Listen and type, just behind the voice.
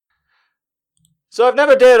So I've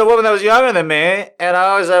never dated a woman that was younger than me, and I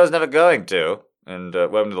always said I was never going to. And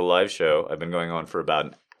welcome to the live show. I've been going on for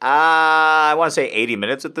about, I want to say 80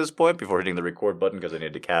 minutes at this point before hitting the record button because I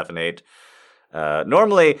need to caffeinate.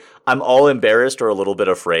 Normally, I'm all embarrassed or a little bit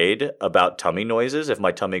afraid about tummy noises if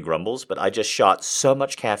my tummy grumbles, but I just shot so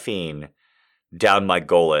much caffeine down my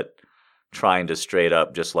gullet trying to straight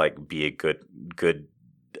up just like be a good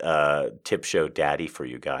tip show daddy for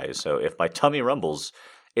you guys. So if my tummy rumbles,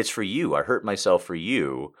 it's for you. I hurt myself for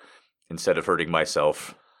you instead of hurting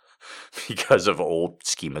myself because of old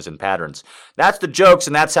schemas and patterns. That's the jokes,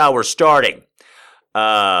 and that's how we're starting.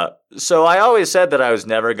 So I always said that I was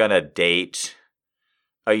never going to date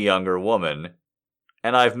a younger woman,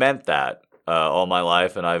 and I've meant that all my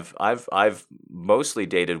life, and I've mostly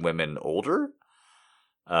dated women older,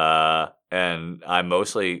 and I'm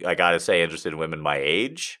mostly, I gotta say, interested in women my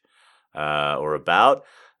age or about.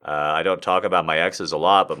 I don't talk about my exes a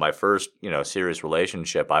lot, but my first, serious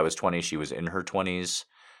relationship, I was 20, she was in her 20s.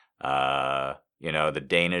 The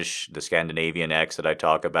Scandinavian ex that I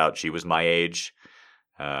talk about, she was my age,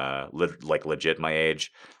 legit my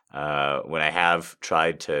age. When I have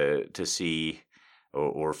tried to see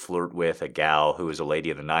or flirt with a gal who is a lady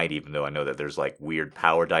of the night, even though I know that there's like weird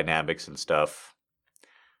power dynamics and stuff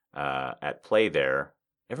at play there.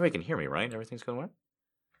 Everybody can hear me, right? Everything's going well?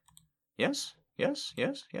 Yes? Yes?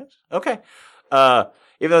 Okay.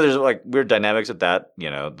 Even though there's like weird dynamics at that,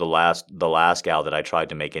 the last gal that I tried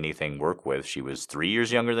to make anything work with, she was 3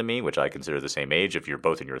 years younger than me, which I consider the same age. If you're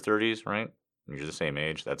both in your 30s, right? You're the same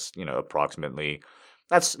age. That's approximately.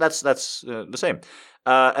 That's the same.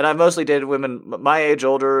 And I've mostly dated women my age,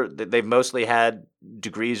 older. They've mostly had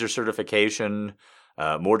degrees or certification,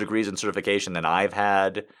 more degrees and certification than I've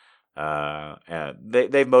had. And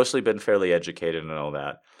they've mostly been fairly educated and all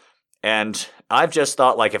that. And I've just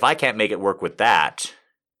thought, like, if I can't make it work with that,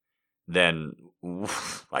 then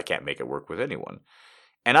I can't make it work with anyone.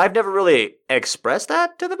 And I've never really expressed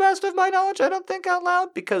that to the best of my knowledge, I don't think, out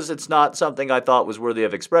loud, because it's not something I thought was worthy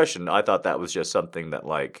of expression. I thought that was just something that,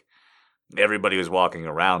 like, everybody was walking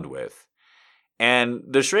around with. And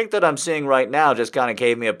the shrink that I'm seeing right now just kind of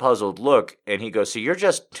gave me a puzzled look, and he goes, so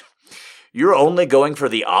you're only going for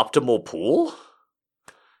the optimal pool?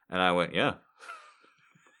 And I went, yeah.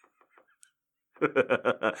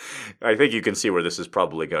 I think you can see where this is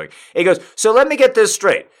probably going. He goes, so let me get this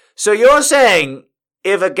straight. So you're saying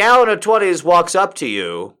if a gal in her 20s walks up to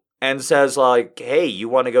you and says, like, hey, you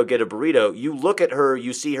want to go get a burrito, you look at her,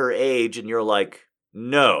 you see her age, and you're like,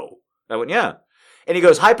 no. I went, yeah. And he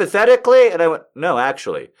goes, hypothetically? And I went, no,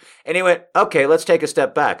 actually. And he went, okay, let's take a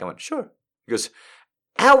step back. I went, sure. He goes,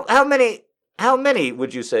 how many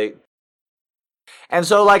would you say? And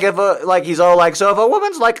so, like, he's all like, so if a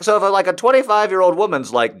 25-year-old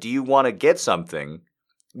woman's like, do you want to get something,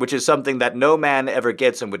 which is something that no man ever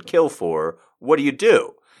gets and would kill for, what do you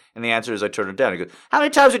do? And the answer is I turn it down. He goes, how many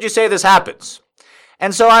times would you say this happens?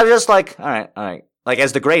 And so I was just like, all right. Like,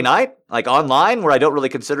 as the Gray Knight, like online, where I don't really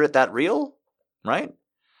consider it that real, right?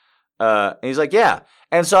 And he's like, yeah.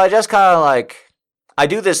 And so I just kind of like, I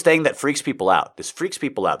do this thing that freaks people out. This freaks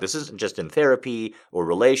people out. This isn't just in therapy or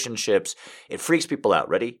relationships. It freaks people out.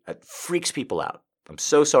 Ready? It freaks people out. I'm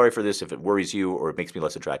so sorry for this if it worries you or it makes me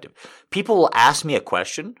less attractive. People will ask me a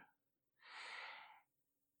question,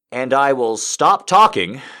 and I will stop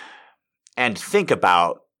talking and think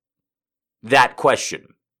about that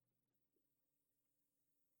question.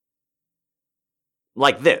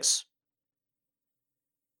 Like this.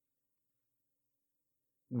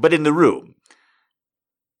 But in the room.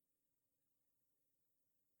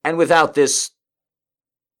 And without this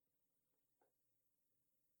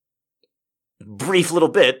brief little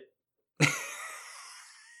bit.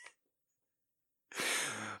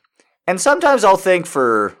 And sometimes I'll think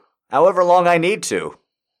for however long I need to.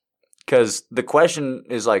 Because the question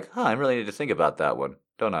is like, I really need to think about that one,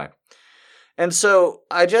 don't I? And so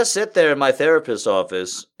I just sit there in my therapist's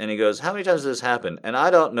office, and he goes, how many times does this happen? And I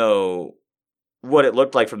don't know what it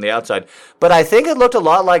looked like from the outside, but I think it looked a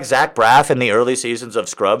lot like Zach Braff in the early seasons of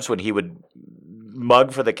Scrubs when he would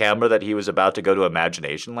mug for the camera that he was about to go to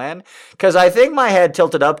Imagination Land. Because I think my head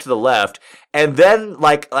tilted up to the left, and then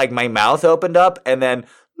like my mouth opened up, and then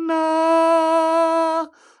na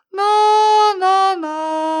na na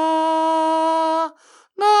na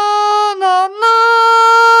na na na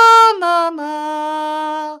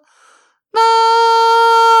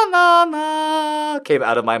na na na came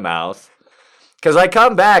out of my mouth. Because I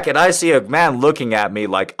come back and I see a man looking at me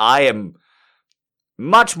like I am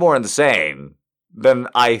much more insane than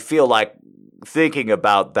I feel like thinking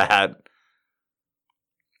about that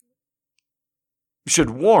should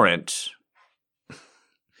warrant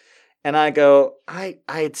And I go,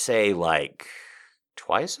 I'd say like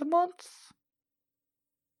twice a month.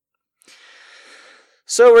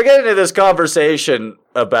 So we're getting into this conversation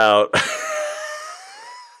about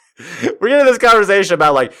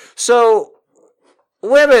like, so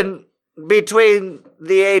women between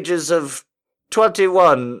the ages of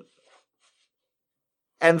 21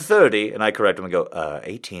 and 30, and I correct him and go,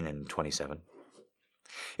 18 and 27.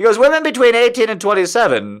 He goes, women between 18 and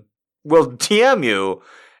 27 will DM you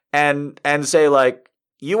and say, like,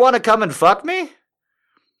 you want to come and fuck me?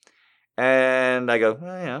 And I go, oh,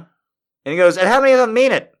 yeah. And he goes, and how many of them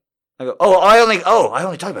mean it? I go, I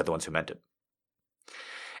only talk about the ones who meant it.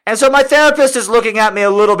 And so my therapist is looking at me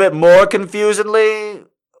a little bit more confusedly.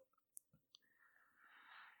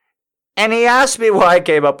 And he asked me why I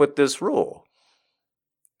came up with this rule.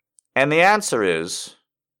 And the answer is,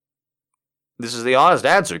 this is the honest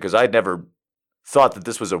answer, because I'd never thought that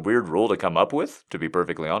this was a weird rule to come up with, to be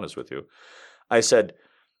perfectly honest with you. I said,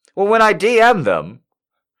 well, when I DM them,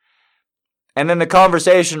 and then the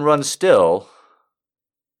conversation runs still,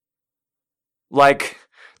 like,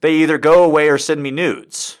 they either go away or send me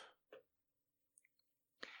nudes.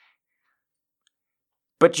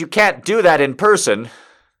 But you can't do that in person,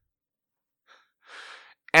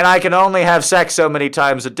 and I can only have sex so many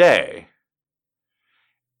times a day.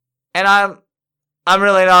 And I'm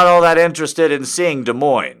really not all that interested in seeing Des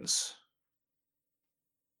Moines.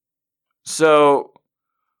 So,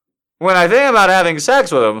 when I think about having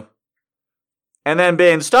sex with them, and then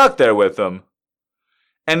being stuck there with them,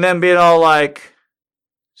 and then being all like,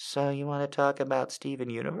 so you want to talk about Steven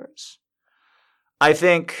Universe? I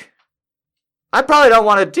think, I probably don't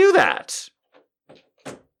want to do that.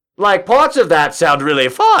 Like, parts of that sound really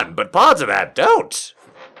fun, but parts of that don't.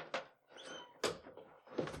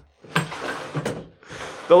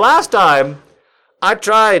 The last time I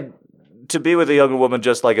tried to be with a younger woman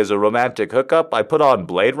just like as a romantic hookup, I put on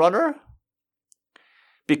Blade Runner.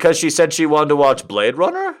 Because she said she wanted to watch Blade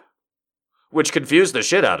Runner, which confused the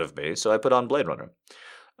shit out of me, so I put on Blade Runner.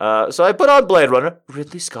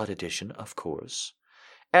 Ridley Scott edition, of course.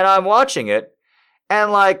 And I'm watching it,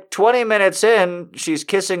 and like 20 minutes in, she's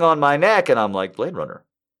kissing on my neck, and I'm like, Blade Runner.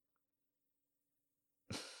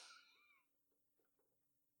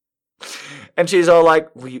 And she's all like,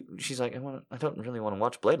 she's like, I don't really want to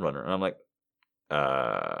watch Blade Runner. And I'm like,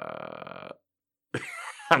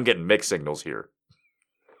 I'm getting mixed signals here.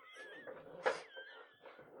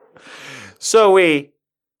 So we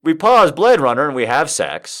pause Blade Runner and we have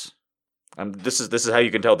sex. This is how you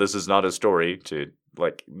can tell this is not a story to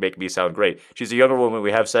like make me sound great. She's a younger woman.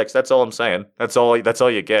 We have sex. That's all I'm saying. That's all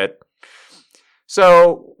you get.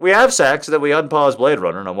 So we have sex. Then we unpause Blade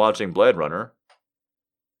Runner, and I'm watching Blade Runner.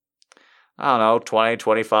 I don't know, 20,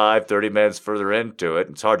 25, 30 minutes further into it.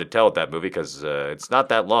 It's hard to tell with that movie because it's not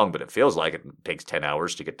that long, but it feels like it takes 10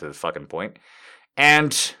 hours to get to the fucking point.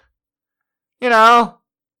 And, you know,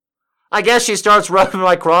 I guess she starts rubbing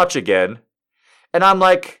my crotch again. And I'm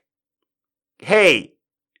like, hey,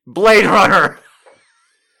 Blade Runner.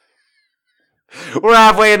 We're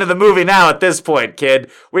halfway into the movie now at this point, kid.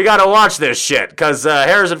 We gotta watch this shit, because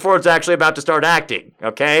Harrison Ford's actually about to start acting,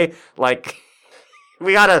 okay? Like,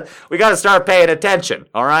 we gotta start paying attention,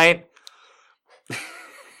 all right?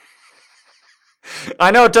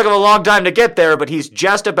 I know it took him a long time to get there, but he's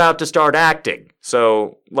just about to start acting.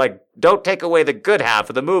 So, like, don't take away the good half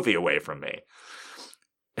of the movie away from me.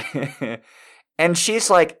 And she's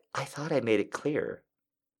like, I thought I made it clear.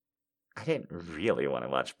 I didn't really want to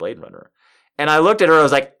watch Blade Runner. And I looked at her, I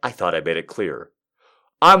was like, I thought I made it clear.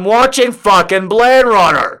 I'm watching fucking Blade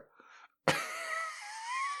Runner!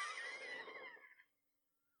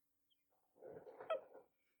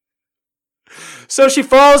 So she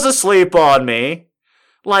falls asleep on me,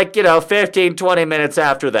 like, 15, 20 minutes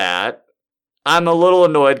after that. I'm a little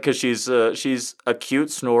annoyed because she's a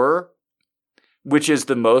cute snorer, which is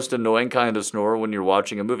the most annoying kind of snorer when you're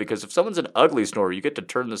watching a movie. Because if someone's an ugly snorer, you get to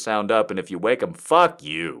turn the sound up, and if you wake them, fuck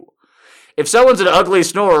you. If someone's an ugly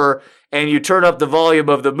snorer and you turn up the volume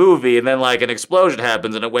of the movie and then like an explosion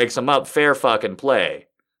happens and it wakes them up, fair fucking play.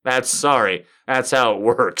 That's how it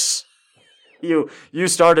works. You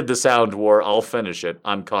started the sound war, I'll finish it.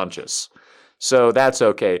 I'm conscious. So that's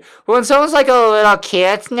okay. When someone's like a little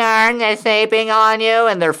kid snoring, they're sleeping on you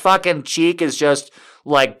and their fucking cheek is just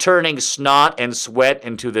like turning snot and sweat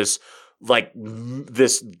into this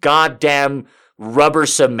goddamn rubber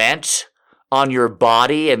cement on your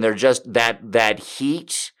body, and they're just that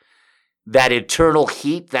heat, that eternal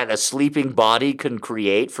heat that a sleeping body can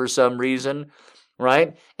create for some reason,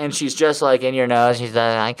 right? And she's just like in your nose, she's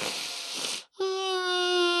like,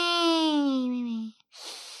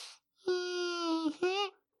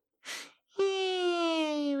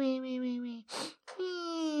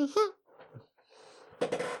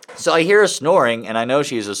 So I hear her snoring, and I know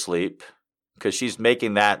she's asleep because she's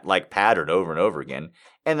making that like pattern over and over again.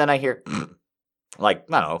 And then I hear, like,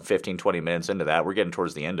 I don't know, 15, 20 minutes into that, we're getting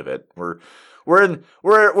towards the end of it. We're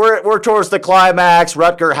towards the climax.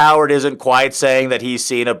 Rutger Hauer isn't quite saying that he's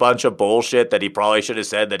seen a bunch of bullshit that he probably should have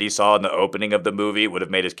said that he saw in the opening of the movie. It would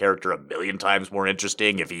have made his character a million times more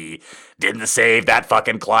interesting if he didn't save that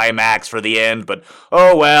fucking climax for the end. But,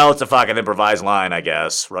 oh well, it's a fucking improvised line, I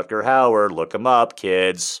guess. Rutger Hauer, look him up,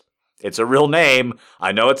 kids. It's a real name.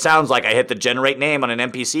 I know it sounds like I hit the generate name on an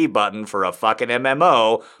NPC button for a fucking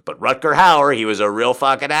MMO, but Rutger Hauer, he was a real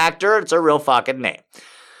fucking actor. It's a real fucking name.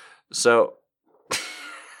 So,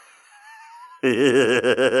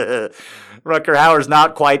 Rutger Hauer's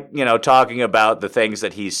not quite, talking about the things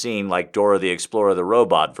that he's seen, like Dora the Explorer, the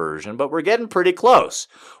robot version, but we're getting pretty close.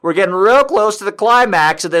 We're getting real close to the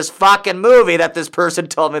climax of this fucking movie that this person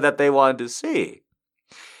told me that they wanted to see.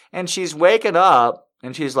 And she's waking up,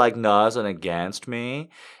 and she's like nozzing against me,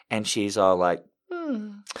 and she's all like,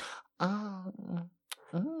 And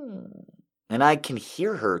I can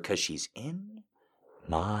hear her because she's in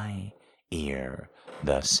my ear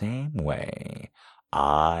the same way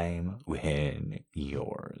I'm in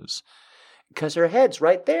yours. Because her head's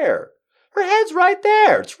right there. Her head's right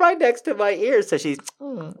there. It's right next to my ear. So she's,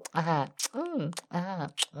 I'm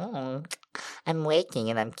waking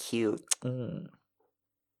and I'm cute.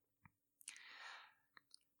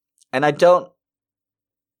 And I don't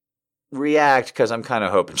react because I'm kind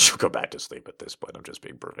of hoping she'll go back to sleep at this point. I'm just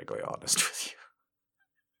being perfectly honest with you.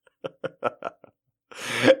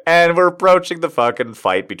 And we're approaching the fucking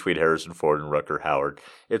fight between Harrison Ford and Rutger Hauer.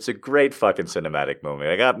 It's a great fucking cinematic moment.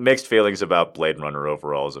 I got mixed feelings about Blade Runner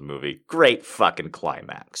overall as a movie. Great fucking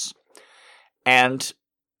climax. And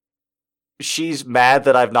she's mad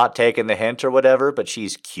that I've not taken the hint or whatever, but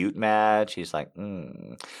she's cute mad. She's like,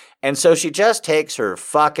 And so she just takes her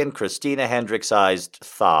fucking Christina Hendricks-sized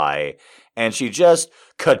thigh and she just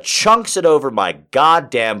ka-chunks it over my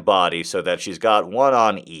goddamn body so that she's got one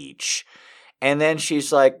on each. And then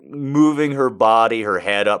she's like moving her body, her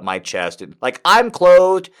head up my chest. And like I'm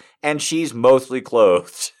clothed and she's mostly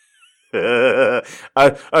clothed. A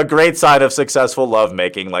great sign of successful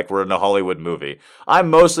lovemaking, like we're in a Hollywood movie.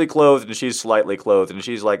 I'm mostly clothed and she's slightly clothed and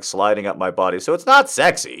she's like sliding up my body. So it's not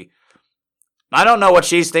sexy. I don't know what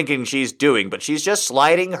she's thinking she's doing, but she's just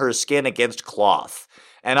sliding her skin against cloth.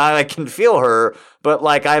 And I can feel her, but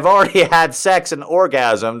like I've already had sex and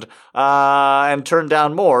orgasmed and turned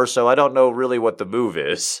down more, so I don't know really what the move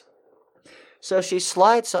is. So she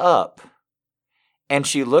slides up and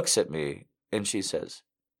she looks at me and she says,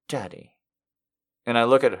 Daddy. And I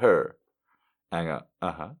look at her and I go,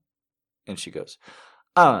 uh-huh. And she goes,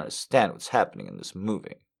 I don't understand what's happening in this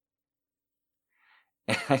movie.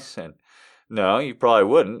 And I said, no, you probably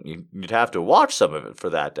wouldn't. You'd have to watch some of it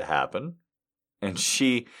for that to happen. And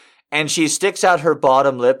she sticks out her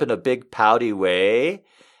bottom lip in a big pouty way.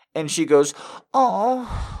 And she goes,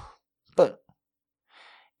 oh, but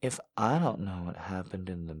if I don't know what happened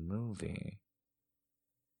in the movie.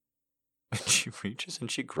 And she reaches and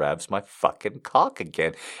she grabs my fucking cock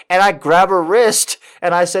again. And I grab her wrist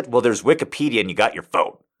and I said, well, there's Wikipedia and you got your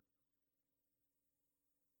phone.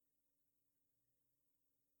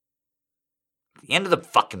 The end of the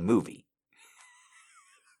fucking movie.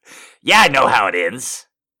 Yeah, I know how it ends.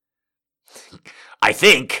 I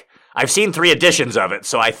think. I've seen 3 editions of it,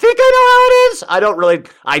 so I think I know how it ends. I don't really,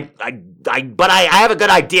 but I have a good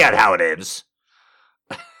idea on how it ends.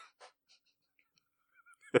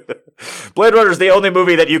 Blade Runner is the only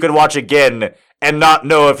movie that you can watch again and not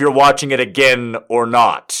know if you're watching it again or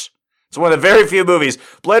not. It's one of the very few movies.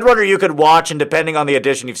 Blade Runner you could watch, and depending on the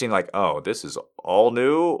edition, you've seen like, oh, this is all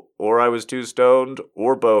new, or I was too stoned,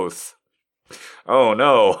 or both. Oh,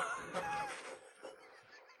 no.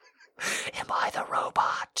 Am I the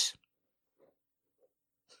robot?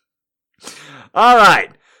 All right.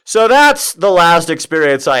 So that's the last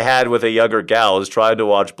experience I had with a younger gal is trying to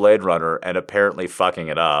watch Blade Runner and apparently fucking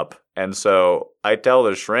it up. And so I tell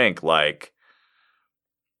the shrink, like,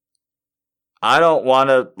 I don't want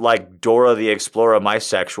to, like, Dora the Explorer my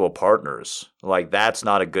sexual partners. Like, that's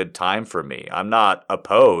not a good time for me. I'm not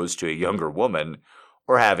opposed to a younger woman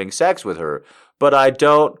or having sex with her. But I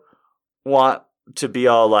don't want to be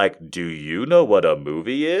all like, do you know what a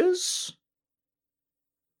movie is?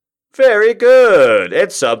 Very good.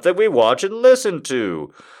 It's something we watch and listen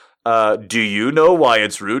to. Do you know why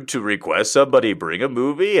it's rude to request somebody bring a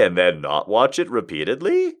movie and then not watch it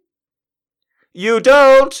repeatedly? You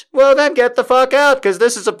don't? Well, then get the fuck out, because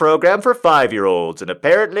this is a program for 5-year-olds, and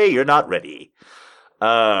apparently you're not ready.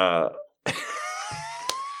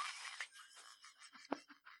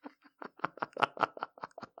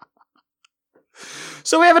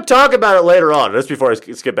 So we have a talk about it later on. Just before I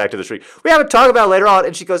skip back to the shrink. We have a talk about it later on,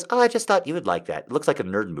 and she goes, "Oh, I just thought you would like that. It looks like a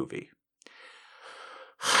nerd movie."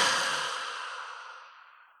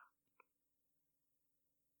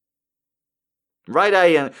 Right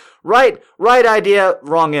idea,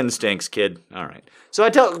 wrong instincts, kid. All right.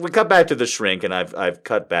 So we cut back to the shrink, and I've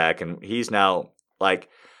cut back, and he's now like,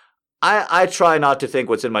 I try not to think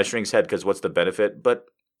what's in my shrink's head because what's the benefit? But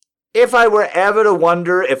if I were ever to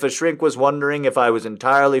wonder if a shrink was wondering if I was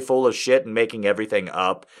entirely full of shit and making everything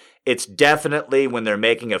up, it's definitely when they're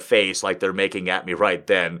making a face like they're making at me right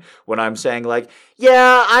then, when I'm saying like,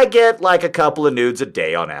 yeah, I get like a couple of nudes a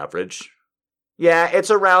day on average. Yeah, it's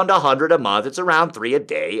around 100 a month. It's around 3 a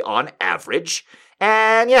day on average.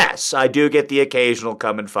 And yes, I do get the occasional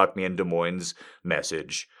come and fuck me in Des Moines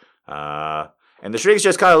message. And the shrink's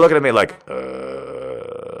just kind of looking at me like,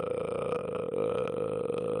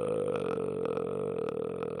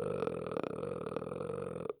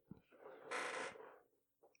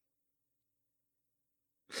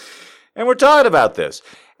 And we're talking about this.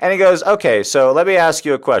 And he goes, okay, so let me ask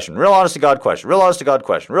you a question. Real honest to God question. Real honest to God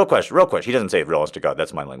question. Real question. Real question. He doesn't say real honest to God.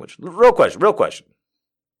 That's my language. Real question. Real question.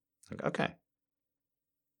 Okay.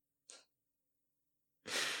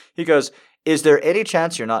 He goes, is there any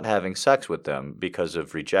chance you're not having sex with them because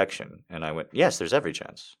of rejection? And I went, yes, there's every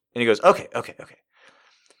chance. And he goes, okay.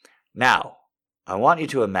 Now, I want you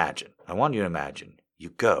to imagine. You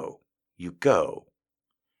go,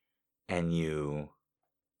 and you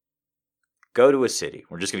go to a city.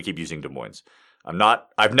 We're just going to keep using Des Moines.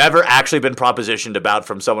 I've never actually been propositioned about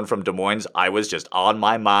from someone from Des Moines. I was just on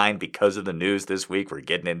my mind because of the news this week. We're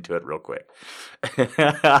getting into it real quick.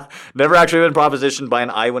 Never actually been propositioned by an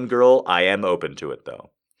Iowan girl. I am open to it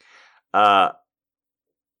though.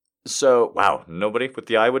 So, wow, nobody with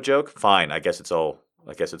the Iowa joke? Fine. I guess it's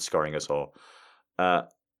scarring us all. So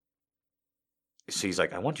he's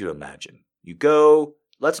like, I want you to imagine. You go,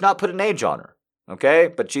 let's not put an age on her. Okay?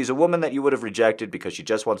 But she's a woman that you would have rejected because she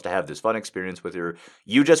just wants to have this fun experience with her.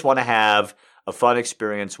 You just want to have a fun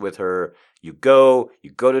experience with her. You go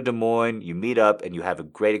to Des Moines, you meet up, and you have a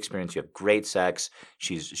great experience. You have great sex.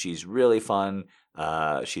 She's really fun.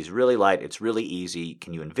 She's really light. It's really easy.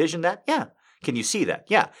 Can you envision that? Yeah. Can you see that?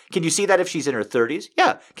 Yeah. Can you see that if she's in her 30s?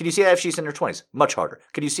 Yeah. Can you see that if she's in her 20s? Much harder.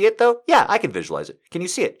 Can you see it, though? Yeah, I can visualize it. Can you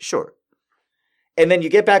see it? Sure. And then you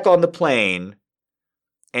get back on the plane,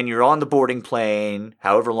 and you're on the boarding plane,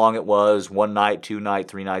 however long it was, 1 night, 2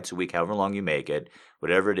 nights, 3 nights a week, however long you make it,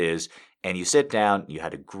 whatever it is, and you sit down, you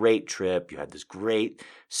had a great trip, you had this great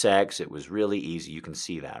sex, it was really easy. You can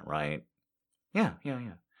see that, right? Yeah.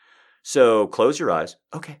 So close your eyes.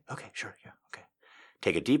 Okay, sure, yeah, okay.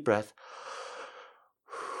 Take a deep breath.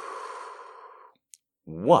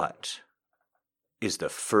 What is the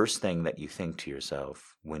first thing that you think to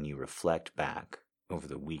yourself when you reflect back over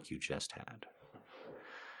the week you just had?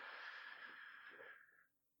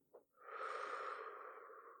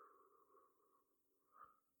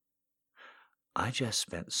 I just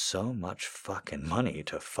spent so much fucking money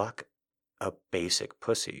to fuck a basic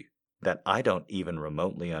pussy that I don't even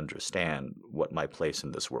remotely understand what my place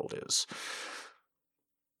in this world is.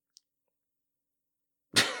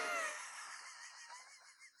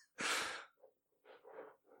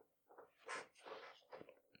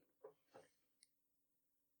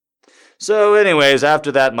 So anyways,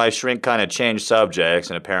 after that, my shrink kind of changed subjects,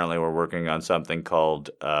 and apparently we're working on something called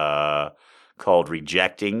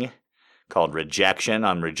rejection.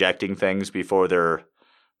 I'm rejecting things before their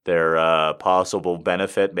possible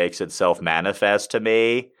benefit makes itself manifest to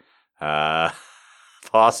me.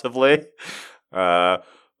 Possibly.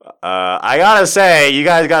 I gotta say, you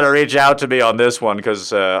guys gotta reach out to me on this one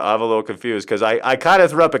because I'm a little confused because I kind of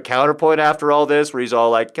threw up a counterpoint after all this where he's all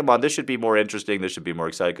like, come on, this should be more interesting. This should be more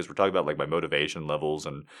exciting because we're talking about like my motivation levels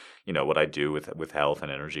and, you know, what I do with health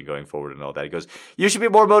and energy going forward and all that. He goes, you should be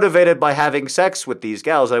more motivated by having sex with these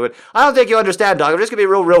gals. I went, I don't think you understand, dog. I'm just gonna be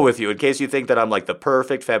real with you in case you think that I'm like the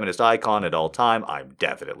perfect feminist icon at all time. I'm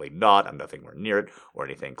definitely not. I'm nothing more near it or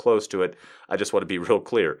anything close to it. I just want to be real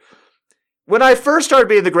clear. When I first started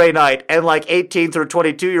being the Grey Knight and like 18 through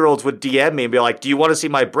 22-year-olds would DM me and be like, do you want to see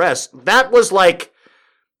my breasts? That was like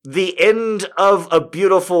the end of a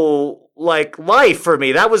beautiful like life for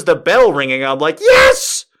me. That was the bell ringing. I'm like,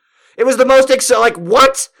 yes! It was the most like,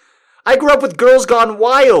 what? I grew up with Girls Gone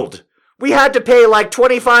Wild. We had to pay like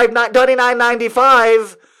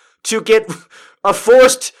 $29.95 to get a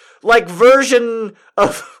forced like version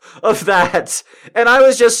of that. And I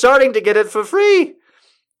was just starting to get it for free.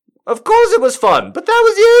 Of course it was fun, but that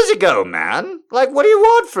was years ago, man. Like, what do you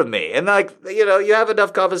want from me? And like, you know, you have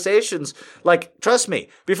enough conversations. Like, trust me,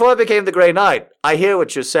 before I became the Grey Knight, I hear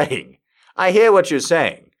what you're saying. I hear what you're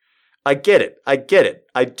saying. I get it. I get it.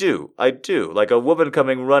 I do. I do. Like a woman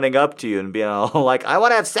coming running up to you and being all like, I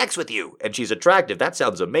want to have sex with you. And she's attractive. That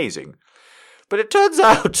sounds amazing. But it turns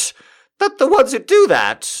out that the ones who do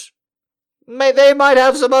that, they might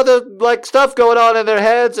have some other like stuff going on in their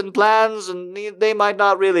heads and plans, and they might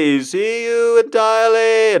not really see you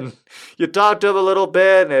entirely. And you talk to them a little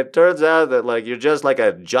bit, and it turns out that like you're just like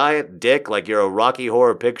a giant dick, like you're a Rocky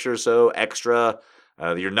Horror Picture Show extra.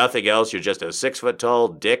 You're nothing else. You're just a 6 foot tall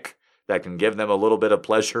dick that can give them a little bit of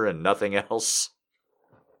pleasure and nothing else.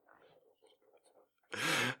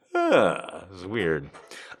 It's weird.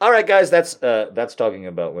 All right, guys, that's talking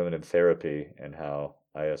about women in therapy and how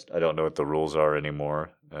I don't know what the rules are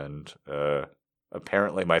anymore, and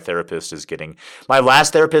apparently my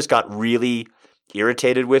last therapist got really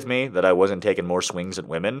irritated with me that I wasn't taking more swings at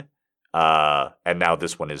women, and now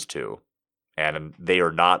this one is too, and they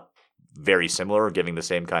are not very similar or giving the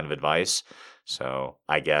same kind of advice. So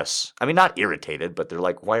I guess, I mean, not irritated, but they're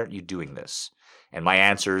like, why aren't you doing this? And my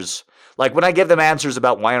answers, like when I give them answers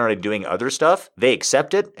about why aren't I doing other stuff, they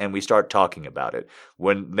accept it and we start talking about it.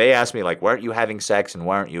 When they ask me like, why aren't you having sex and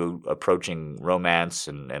why aren't you approaching romance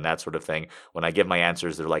and that sort of thing, when I give my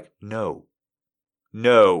answers, they're like, no,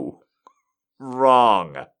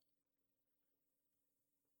 wrong.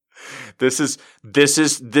 This is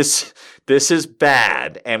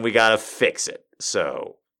bad and we gotta fix it.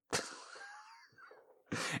 So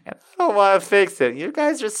and I don't want to fix it. You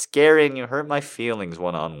guys are scary and you hurt my feelings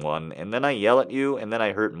one-on-one. And then I yell at you and then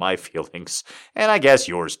I hurt my feelings. And I guess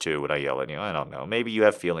yours too when I yell at you. I don't know. Maybe you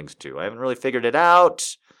have feelings too. I haven't really figured it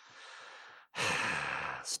out.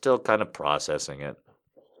 Still kind of processing it.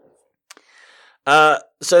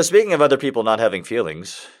 So speaking of other people not having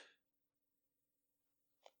feelings,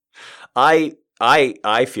 I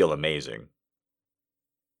feel amazing.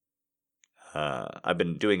 I've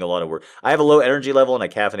been doing a lot of work. I have a low energy level and I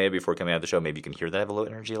caffeinated before coming out of the show. Maybe you can hear that I have a low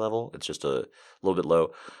energy level. It's just a little bit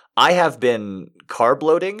low. I have been carb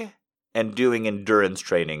loading and doing endurance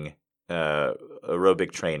training,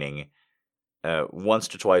 aerobic training, once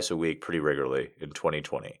to twice a week pretty regularly in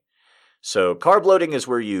 2020. So carb loading is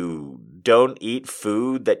where you don't eat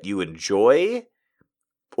food that you enjoy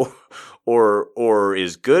or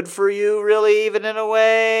is good for you, really, even in a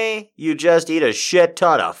way. You just eat a shit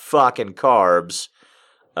ton of fucking carbs,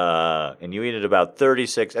 and you eat at about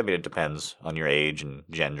 36. I mean, it depends on your age and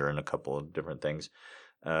gender and a couple of different things.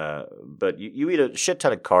 But you eat a shit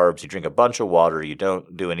ton of carbs. You drink a bunch of water. You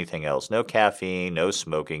don't do anything else. No caffeine, no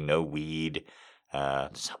smoking, no weed.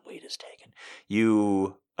 Some weed is taken.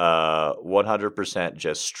 You 100%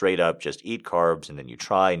 just straight up just eat carbs, and then you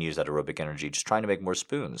try and use that aerobic energy just trying to make more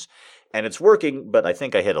spoons. And it's working, but I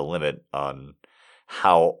think I hit a limit on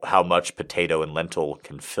how much potato and lentil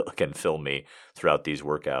can fill me throughout these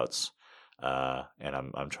workouts. And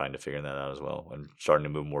I'm trying to figure that out as well. I'm starting to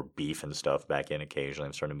move more beef and stuff back in occasionally.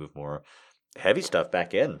 I'm starting to move more heavy stuff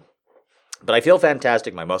back in. But I feel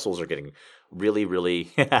fantastic. My muscles are getting really,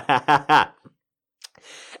 really...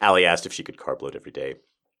 Allie asked if she could carb load every day.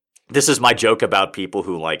 This is my joke about people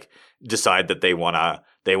who like decide that they wanna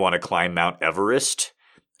climb Mount Everest,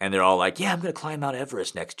 and they're all like, "Yeah, I'm gonna climb Mount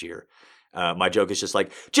Everest next year." My joke is just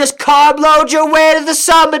like, "Just carb load your way to the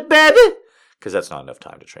summit, baby," because that's not enough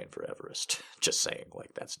time to train for Everest. Just saying,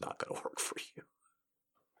 like that's not gonna work for you.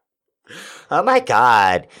 Oh my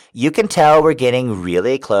God, you can tell we're getting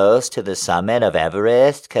really close to the summit of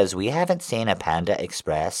Everest because we haven't seen a Panda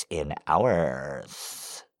Express in hours.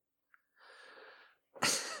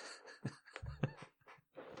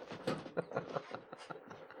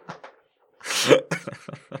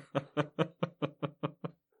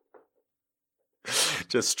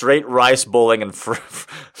 Just straight rice bowling and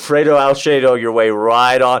Fredo Alcedo your way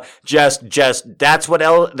right on. Just that's what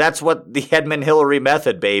the Edmund Hillary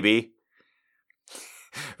method, baby.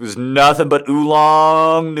 It was nothing but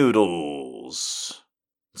oolong noodles.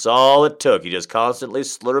 That's all it took. He just constantly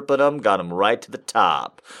slurping them, got him right to the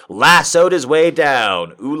top. Lassoed his way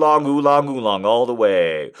down. Oolong, oolong, oolong, all the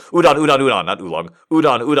way. Udon, udon, udon, not oolong.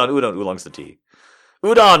 Udon, udon, udon, oolong's the T.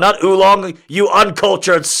 Udon, not oolong, you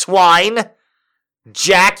uncultured swine.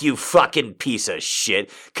 Jack, you fucking piece of shit.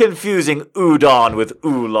 Confusing udon with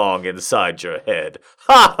oolong inside your head.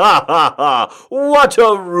 Ha ha ha ha. What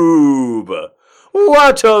a rube.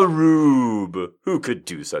 What a rube. Who could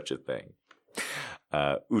do such a thing?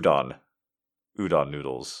 Udon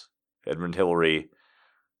noodles. Edmund Hillary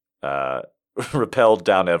rappelled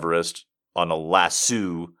down Everest on a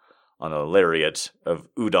lasso, on a lariat of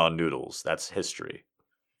udon noodles. That's history.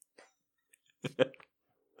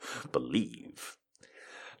 Believe.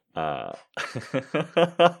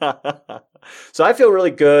 So I feel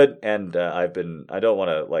really good, and I don't want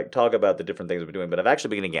to like talk about the different things I've been doing, but I've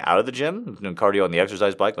actually been getting out of the gym, I'm doing cardio on the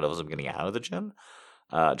exercise bike, but I've also been getting out of the gym.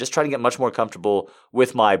 Just trying to get much more comfortable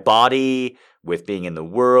with my body, with being in the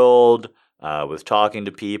world, with talking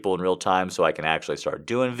to people in real time so I can actually start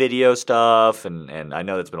doing video stuff. And I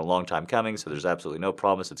know that's been a long time coming, so there's absolutely no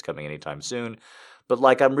promise it's coming anytime soon. But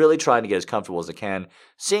like I'm really trying to get as comfortable as I can,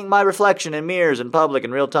 seeing my reflection in mirrors in public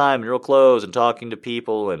in real time, in real clothes, and talking to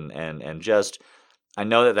people, and just, I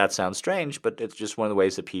know that sounds strange, but it's just one of the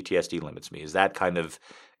ways that PTSD limits me, is that kind of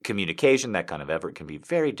communication, that kind of effort can be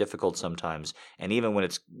very difficult sometimes. And even when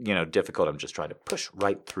it's, difficult, I'm just trying to push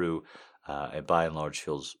right through. And by and large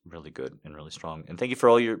feels really good and really strong. And thank you for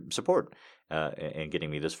all your support in getting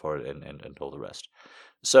me this far and all the rest.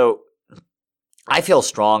 So I feel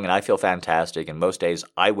strong and I feel fantastic. And most days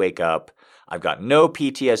I wake up, I've got no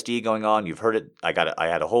PTSD going on. You've heard it. I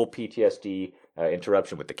had a whole PTSD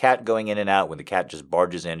interruption with the cat going in and out. When the cat just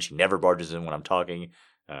barges in, she never barges in when I'm talking.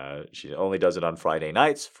 She only does it on Friday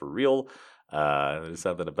nights for real.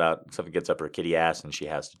 Something gets up her kitty ass and she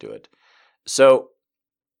has to do it. So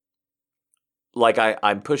like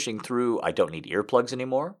I'm pushing through. I don't need earplugs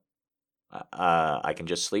anymore. I can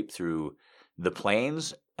just sleep through the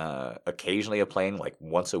planes. Occasionally a plane, like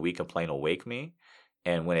once a week, a plane will wake me.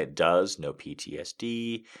 And when it does, no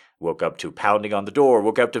PTSD. Woke up to pounding on the door.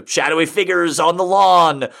 Woke up to shadowy figures on the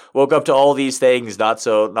lawn. Woke up to all these things, not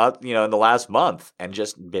in the last month, and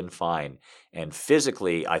just been fine. And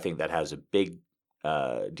physically, I think that has a big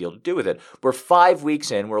deal to do with it. We're 5 weeks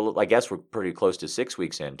in. I guess we're pretty close to 6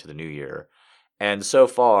 weeks into the new year. And so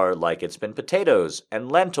far, like, it's been potatoes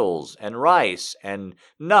and lentils and rice and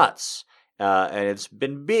nuts. And it's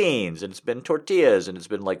been beans, and it's been tortillas, and it's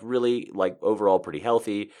been like really like overall pretty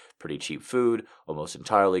healthy, pretty cheap food, almost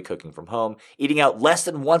entirely cooking from home, eating out less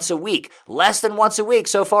than once a week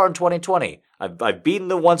so far in 2020. I've beaten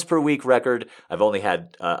the once per week record. I've only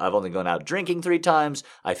gone out drinking 3 times.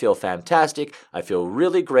 I feel fantastic. I feel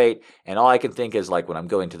really great. And all I can think is like when I'm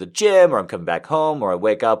going to the gym or I'm coming back home or I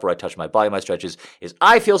wake up or I touch my body, my stretches, is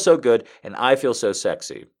I feel so good and I feel so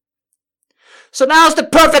sexy. So now's the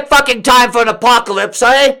perfect fucking time for an apocalypse,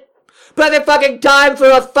 eh? Perfect fucking time for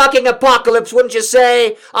a fucking apocalypse, wouldn't you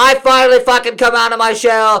say? I finally fucking come out of my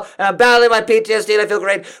shell, and I'm battling my PTSD, and I feel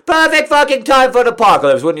great. Perfect fucking time for an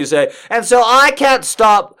apocalypse, wouldn't you say? And so I can't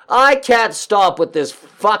stop with this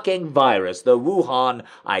fucking virus, the Wuhan.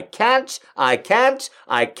 I can't. I'm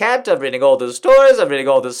reading all the stories, I'm reading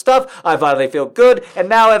all this stuff. I finally feel good, and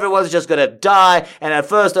now everyone's just gonna die. And at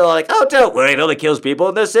first they're like, oh, don't worry, it only kills people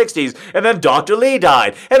in their 60s. And then Dr. Lee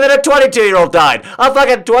died. And then a 22-year-old died. A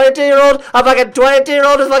fucking 22-year-old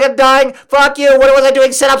is fucking dying. Fuck you. What was I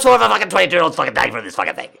doing sit-ups for if a fucking 22-year-old's fucking dying for this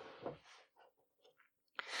fucking thing?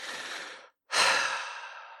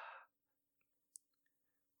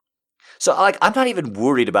 So, like, I'm not even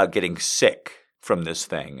worried about getting sick from this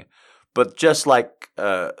thing, but just like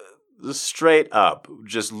straight up,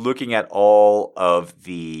 just looking at all of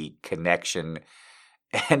the connection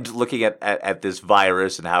and looking at this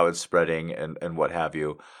virus and how it's spreading and what have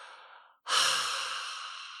you.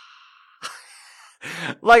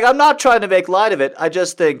 Like, I'm not trying to make light of it. I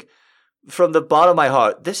just think from the bottom of my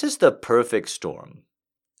heart, this is the perfect storm.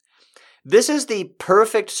 This is the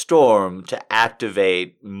perfect storm to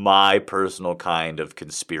activate my personal kind of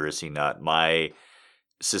conspiracy nut, my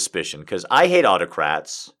suspicion. Because I hate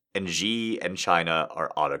autocrats, and Xi and China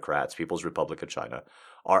are autocrats. People's Republic of China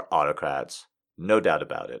are autocrats. No doubt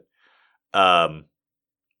about it. I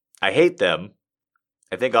hate them.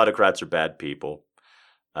 I think autocrats are bad people.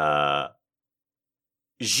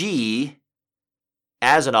 Xi,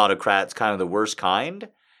 as an autocrat, is kind of the worst kind.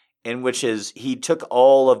 In which he took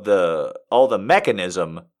all the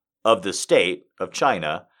mechanism of the state of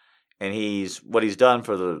China, and what he's done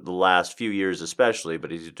for the last few years especially,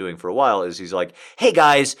 but he's doing for a while, is he's like, hey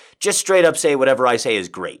guys, just straight up say whatever I say is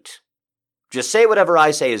great. Just say whatever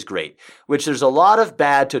I say is great. Which there's a lot of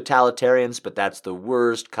bad totalitarians, but that's the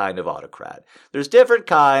worst kind of autocrat. There's different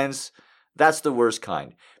kinds. That's the worst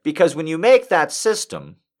kind. Because when you make that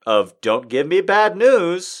system of don't give me bad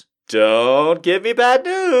news, don't give me bad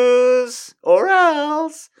news, or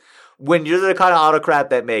else. When you're the kind of autocrat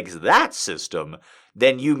that makes that system,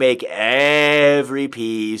 then you make every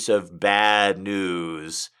piece of bad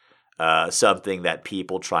news something that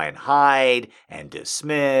people try and hide and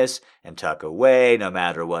dismiss and tuck away no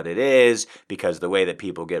matter what it is, because the way that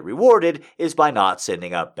people get rewarded is by not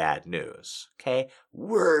sending up bad news. Okay?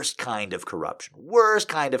 worst kind of corruption, worst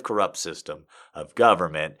kind of corrupt system of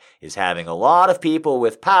government is having a lot of people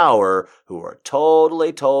with power who are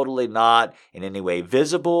totally not in any way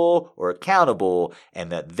visible or accountable,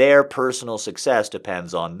 and that their personal success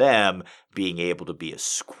depends on them being able to be as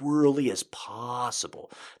squirrely as possible.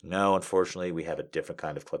 No, unfortunately, we have a different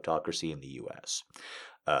kind of kleptocracy in the U.S.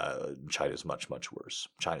 China's much worse.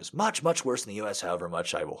 China's much worse than the U.S., however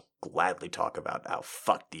much I will gladly talk about how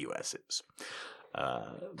fucked the U.S. is.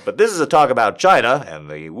 But this is a talk about China and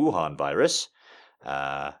the Wuhan virus.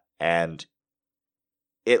 And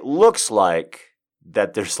it looks like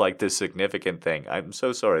that there's like this significant thing. I'm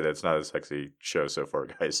so sorry that's not a sexy show so far,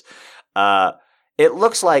 guys. It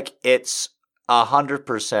looks like it's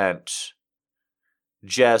 100%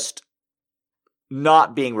 just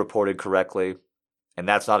not being reported correctly. And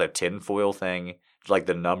that's not a tinfoil thing. It's like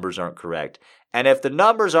the numbers aren't correct. And if the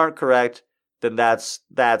numbers aren't correct, then that's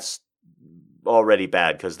already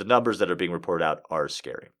bad, because the numbers that are being reported out are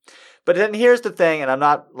scary. But then here's the thing, and I'm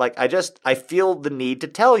not like, I feel the need to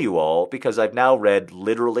tell you all, because I've now read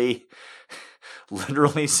literally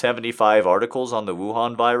 75 articles on the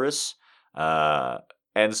Wuhan virus.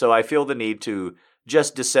 And so I feel the need to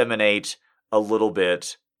just disseminate a little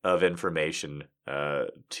bit of information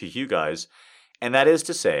to you guys. And that is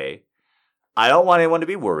to say, I don't want anyone to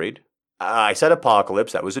be worried. I said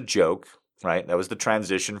apocalypse. That was a joke, right? That was the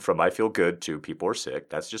transition from I feel good to people are sick.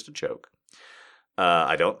 That's just a joke.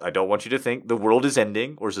 I don't want you to think the world is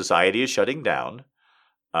ending or society is shutting down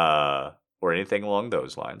or anything along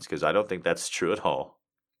those lines, because I don't think that's true at all.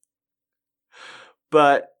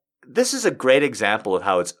 But this is a great example of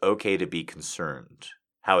how it's okay to be concerned,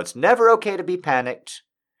 how it's never okay to be panicked,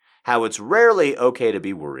 how it's rarely okay to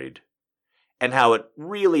be worried, and how it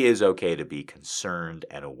really is okay to be concerned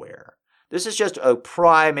and aware. This is just a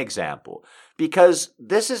prime example, because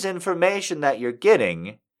this is information that you're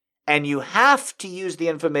getting, and you have to use the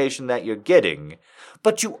information that you're getting,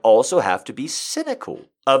 but you also have to be cynical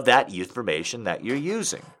of that information that you're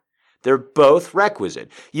using. They're both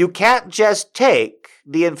requisite. You can't just take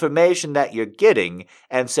the information that you're getting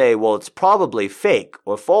and say, well, it's probably fake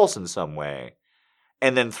or false in some way,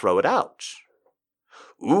 and then throw it out.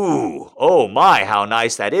 Ooh, oh my, how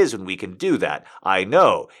nice that is when we can do that. I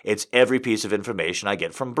know, it's every piece of information I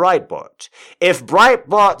get from Breitbart. If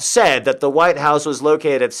Breitbart said that the White House was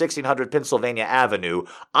located at 1600 Pennsylvania Avenue,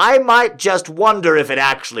 I might just wonder if it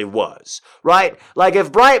actually was, right? Like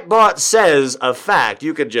if Breitbart says a fact,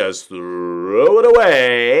 you can just throw it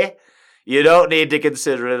away. You don't need to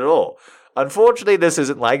consider it at all. Unfortunately, this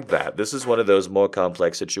isn't like that. This is one of those more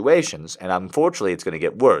complex situations, and unfortunately, it's going to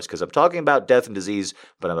get worse, because I'm talking about death and disease,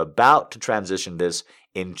 but I'm about to transition this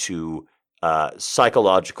into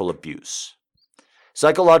psychological abuse.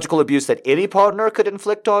 Psychological abuse that any partner could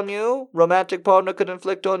inflict on you, romantic partner could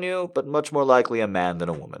inflict on you, but much more likely a man than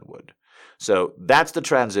a woman would. So that's the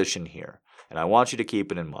transition here, and I want you to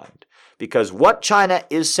keep it in mind, because what China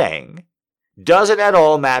is saying doesn't at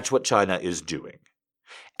all match what China is doing.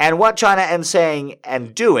 And what China is saying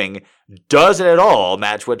and doing doesn't at all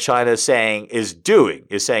match what China is saying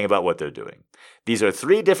about what they're doing. These are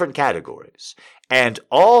three different categories, and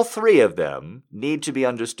all three of them need to be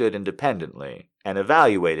understood independently and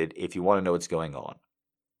evaluated if you want to know what's going on.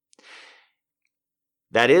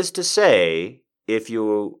 That is to say, if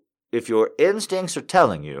your instincts are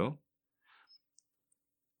telling you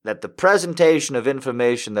that the presentation of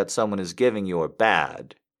information that someone is giving you are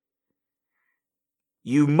bad,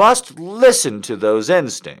 you must listen to those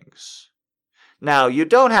instincts. Now, you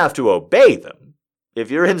don't have to obey them. If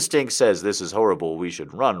your instinct says this is horrible, we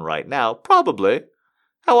should run right now, probably.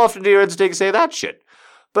 How often do your instincts say that shit?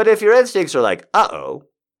 But if your instincts are like, uh-oh,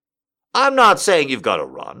 I'm not saying you've got to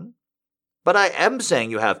run, but I am saying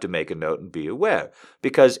you have to make a note and be aware,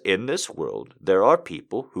 because in this world, there are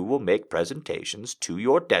people who will make presentations to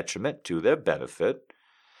your detriment, to their benefit,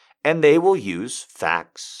 and they will use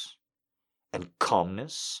facts and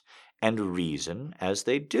calmness and reason as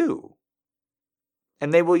they do.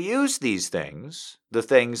 And they will use these things, the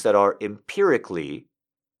things that are empirically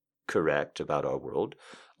correct about our world,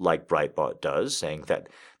 like Breitbart does, saying that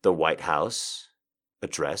the White House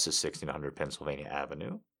address is 1600 Pennsylvania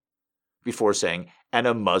Avenue, before saying, and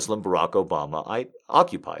a Muslim Barack Obama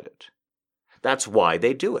occupied it. That's why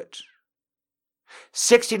they do it.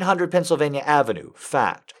 1600 Pennsylvania Avenue,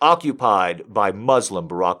 fact, occupied by Muslim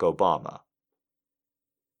Barack Obama.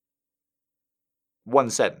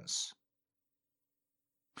 One sentence.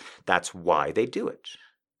 That's why they do it.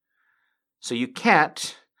 So you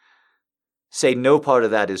can't say no part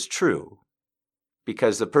of that is true,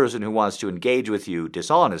 because the person who wants to engage with you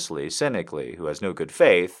dishonestly, cynically, who has no good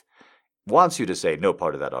faith, wants you to say no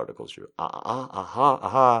part of that article is true.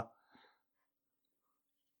 Aha.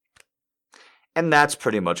 And that's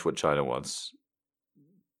pretty much what China wants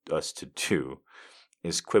us to do,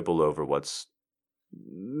 is quibble over what's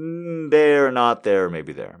there, not there,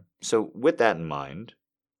 maybe there. So with that in mind,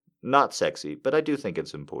 not sexy, but I do think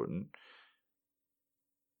it's important.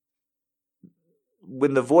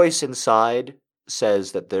 When the voice inside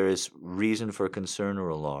says that there is reason for concern or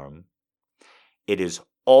alarm, it is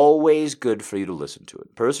always good for you to listen to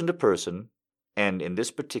it, person to person, and in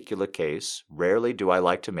this particular case, rarely do I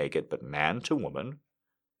like to make it, but man to woman,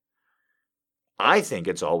 I think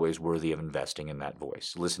it's always worthy of investing in that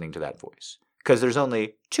voice, listening to that voice. Because there's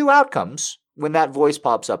only two outcomes when that voice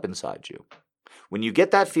pops up inside you. When you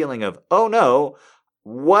get that feeling of, oh no,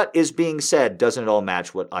 what is being said doesn't at all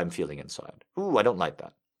match what I'm feeling inside. Ooh, I don't like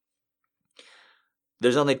that.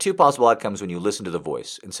 There's only two possible outcomes when you listen to the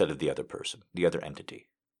voice instead of the other person, the other entity.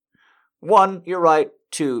 One, you're right.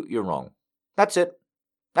 Two, you're wrong. That's it.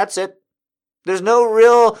 That's it. There's no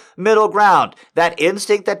real middle ground. That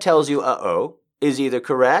instinct that tells you, uh-oh, is either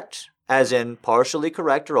correct, as in partially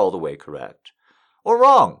correct or all the way correct, or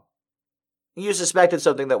wrong. You suspected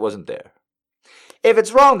something that wasn't there. If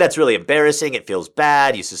it's wrong, that's really embarrassing. It feels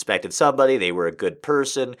bad. You suspected somebody. They were a good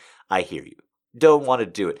person. I hear you. Don't want to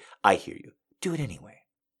do it. I hear you. Do it anyway.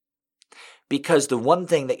 Because the one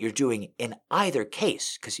thing that you're doing in either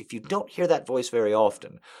case, because if you don't hear that voice very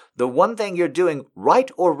often, the one thing you're doing,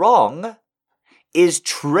 right or wrong, is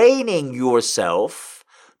training yourself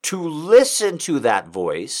to listen to that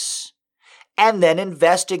voice and then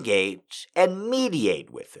investigate and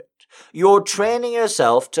mediate with it. You're training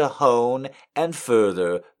yourself to hone and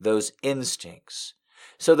further those instincts.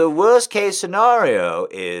 So the worst case scenario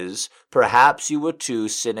is perhaps you were too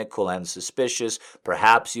cynical and suspicious,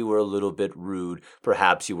 perhaps you were a little bit rude,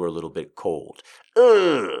 perhaps you were a little bit cold.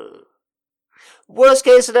 Ugh. Worst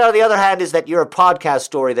case scenario, on the other hand, is that you're a podcast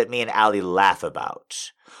story that me and Allie laugh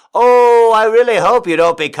about. Oh, I really hope you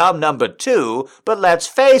don't become number 2, but let's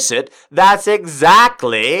face it, that's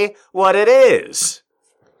exactly what it is.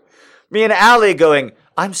 Me and Allie going,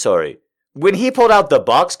 I'm sorry, when he pulled out the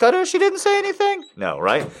box cutter, she didn't say anything? No,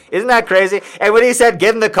 right? Isn't that crazy? And when he said,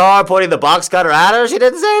 give him the car, pointing the box cutter at her, she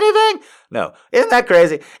didn't say anything? No. Isn't that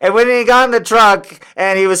crazy? And when he got in the truck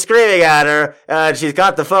and he was screaming at her, and she's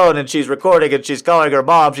got the phone and she's recording and she's calling her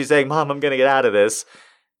mom, she's saying, Mom, I'm going to get out of this.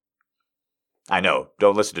 I know.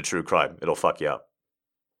 Don't listen to true crime. It'll fuck you up.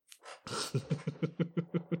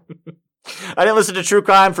 I didn't listen to true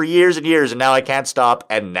crime for years and years, and now I can't stop,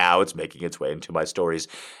 and now it's making its way into my stories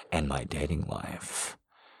and my dating life.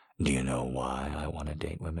 Do you know why I want to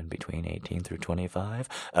date women between 18 through 25?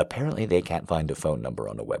 Apparently they can't find a phone number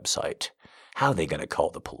on a website. How are they going to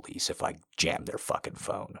call the police if I jam their fucking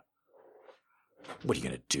phone? What are you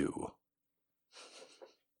going to do?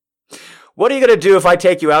 What are you going to do if I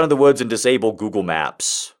take you out in the woods and disable Google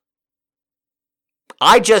Maps?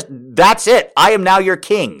 That's it. I am now your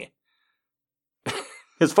king.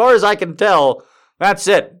 As far as I can tell, that's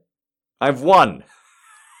it. I've won.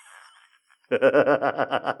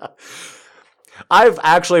 I've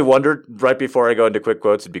actually wondered, right before I go into quick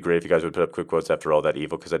quotes, it'd be great if you guys would put up quick quotes after all that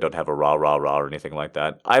evil, because I don't have a rah, rah, rah or anything like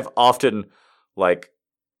that. I've often,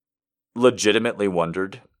 legitimately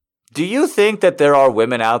wondered, do you think that there are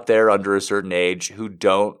women out there under a certain age who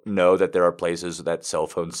don't know that there are places that cell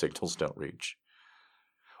phone signals don't reach?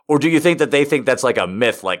 Or do you think that they think that's like a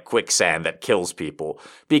myth, like quicksand that kills people?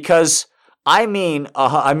 Because, I mean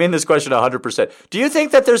this question 100%. Do you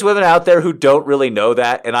think that there's women out there who don't really know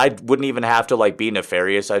that? And I wouldn't even have to, be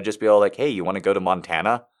nefarious. I'd just be all like, hey, you want to go to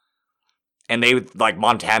Montana? And they would,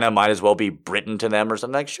 Montana might as well be Britain to them or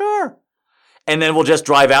something. Like, sure. And then we'll just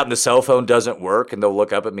drive out and the cell phone doesn't work. And they'll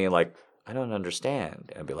look up at me and I don't understand.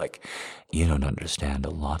 And I'd be like, you don't understand a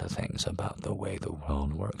lot of things about the way the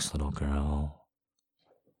world works, little girl.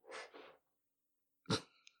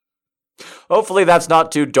 Hopefully that's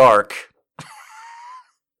not too dark.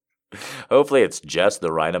 Hopefully it's just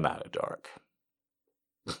the right amount of dark.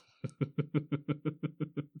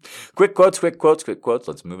 Quick quotes.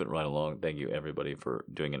 Let's move it right along. Thank you, everybody, for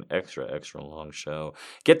doing an extra long show.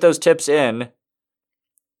 Get those tips in.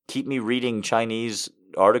 Keep me reading Chinese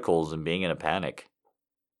articles and being in a panic.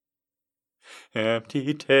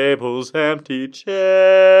 Empty tables, empty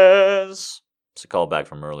chairs. It's a callback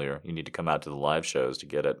from earlier. You need to come out to the live shows to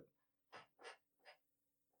get it.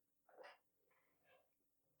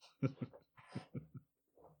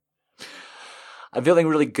 I'm feeling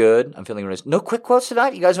really good. No quick quotes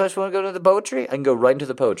tonight? You guys just want to go to the poetry? I can go right into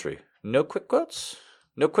the poetry. No quick quotes?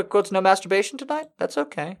 No quick quotes, no masturbation tonight? That's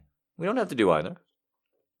okay. We don't have to do either.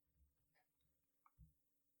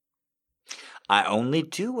 I only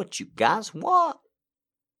do what you guys want.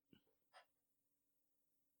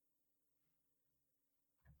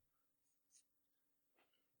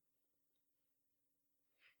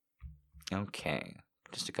 Okay,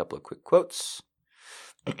 just a couple of quick quotes.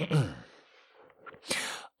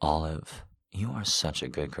 Olive, you are such a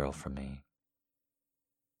good girl for me.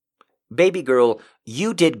 Baby girl,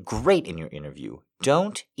 you did great in your interview.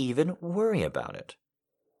 Don't even worry about it.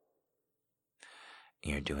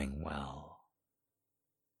 You're doing well.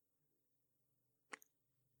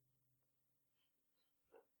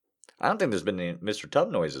 I don't think there's been any Mr.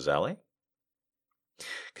 Tum noises, Allie.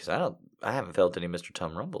 Because I haven't felt any Mr.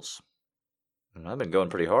 Tum rumbles. And I've been going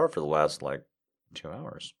pretty hard for the last, 2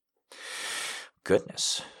 hours.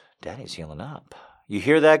 Goodness, Daddy's healing up. You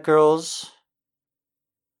hear that, girls?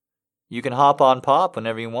 You can hop on Pop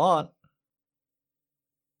whenever you want,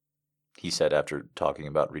 he said after talking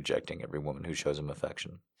about rejecting every woman who shows him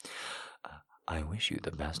affection. I wish you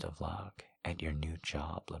the best of luck at your new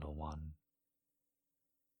job, little one.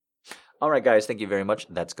 All right, guys, thank you very much.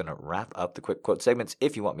 That's going to wrap up the quick quote segments.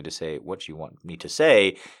 If you want me to say what you want me to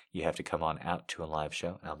say, you have to come on out to a live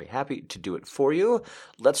show, and I'll be happy to do it for you.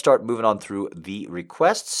 Let's start moving on through the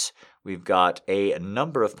requests. We've got a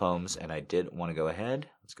number of poems, and I did want to go ahead.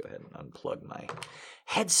 Let's go ahead and unplug my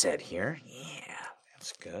headset here. Yeah,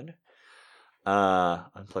 that's good.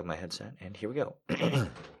 Unplug my headset, and here we go.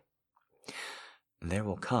 There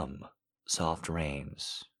will come soft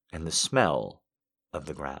rains, and the smell of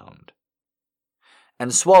the ground,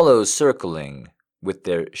 and swallows circling with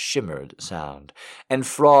their shimmered sound, and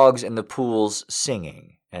frogs in the pools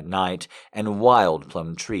singing at night, and wild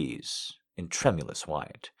plum trees in tremulous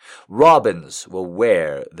white. Robins will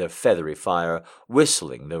wear their feathery fire,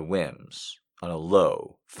 whistling their whims on a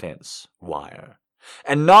low fence wire.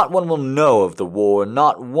 And not one will know of the war,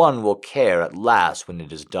 not one will care at last when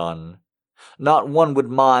it is done. Not one would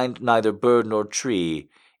mind neither bird nor tree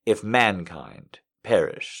if mankind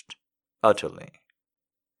perished utterly.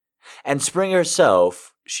 And spring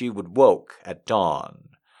herself, she would woke at dawn,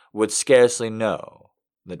 would scarcely know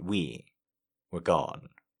that we were gone.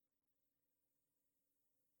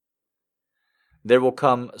 There will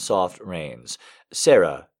come soft rains.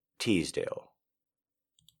 Sarah Teasdale.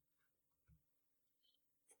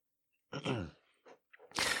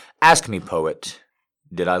 Ask me, poet,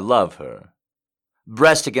 did I love her?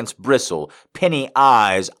 Breast against bristle, penny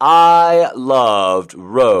eyes, I loved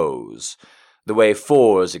Rose. The way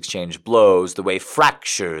fours exchange blows, the way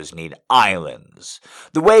fractures need islands,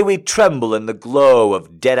 the way we tremble in the glow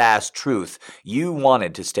of dead-ass truth. You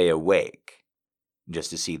wanted to stay awake just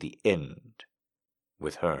to see the end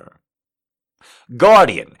with her.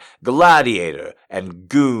 Guardian, gladiator, and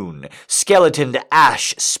goon, skeleton to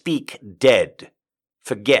ash, speak dead.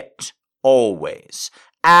 Forget always.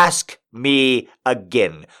 Ask me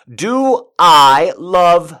again. Do I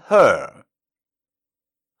love her?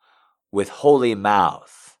 With holy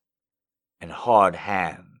mouth and hard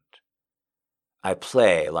hand, I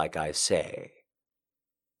play like I say.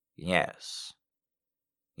 Yes,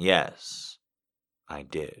 yes, I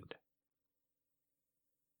did.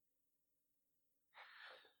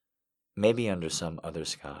 Maybe under some other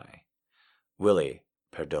sky. Willie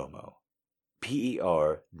Perdomo.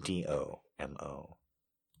 Perdomo.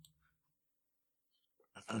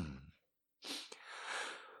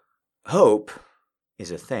 Hope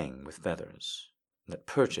is a thing with feathers that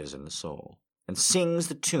perches in the soul and sings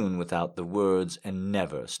the tune without the words and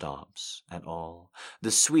never stops at all.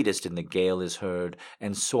 The sweetest in the gale is heard,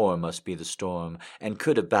 and sore must be the storm, and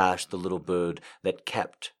could abash the little bird that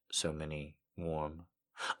kept so many warm.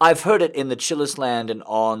 I've heard it in the chillest land and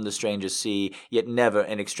on the strangest sea, yet never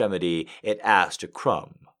in extremity it asked a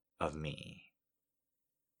crumb of me.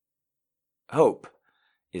 Hope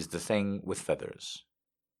is the thing with feathers,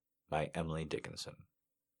 by Emily Dickinson.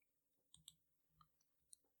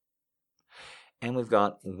 And we've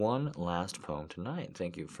got one last poem tonight.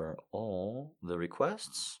 Thank you for all the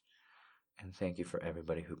requests, and thank you for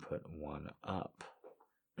everybody who put one up.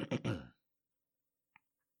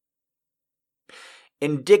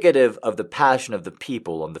 Indicative of the passion of the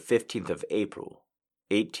people on the 15th of April,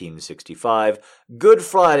 1865, Good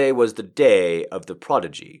Friday was the day of the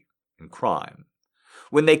prodigy in crime.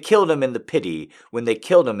 When they killed him in the pity, when they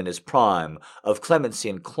killed him in his prime of clemency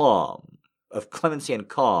and calm,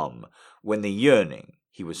 when the yearning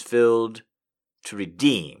he was filled to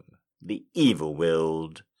redeem the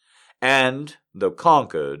evil-willed, and, though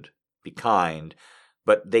conquered, be kind,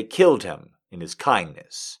 but they killed him in his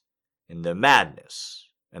kindness. In their madness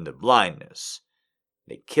and their blindness,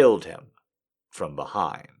 they killed him from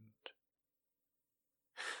behind.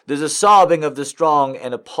 There's a sobbing of the strong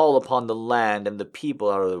and a pall upon the land, and the people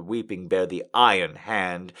are weeping bear the iron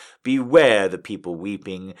hand. Beware the people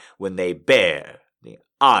weeping when they bear the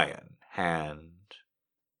iron hand.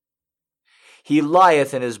 He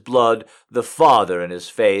lieth in his blood, the Father in his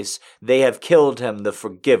face. They have killed him, the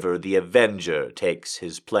forgiver, the avenger takes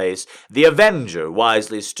his place. The avenger,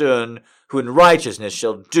 wisely stern, who in righteousness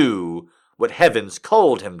shall do what heaven's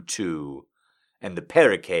called him to, and the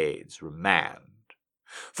barricades remand.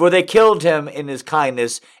 For they killed him in his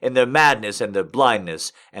kindness, in their madness and their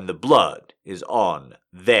blindness, and the blood is on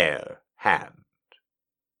their hand.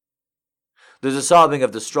 There's a sobbing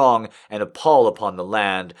of the strong and a pall upon the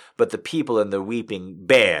land, but the people in their weeping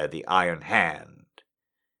bear the iron hand.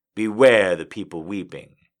 Beware the people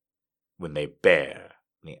weeping when they bear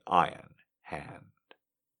the iron hand.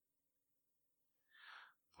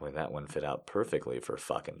 Boy, that one fit out perfectly for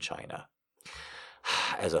fucking China.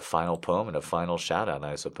 As a final poem and a final shout-out,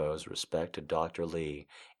 I suppose, respect to Dr. Lee,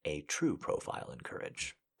 a true profile in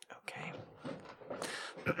courage. Okay.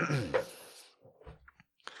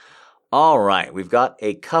 All right, we've got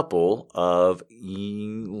a couple of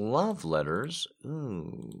love letters.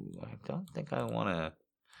 Ooh, I don't think I want to...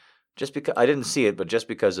 Just because I didn't see it, but just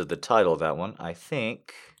because of the title of that one, I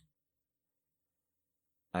think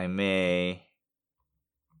I may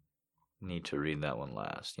need to read that one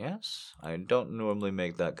last. Yes? I don't normally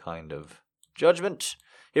make that kind of judgment.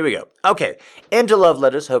 Here we go. Okay. Into love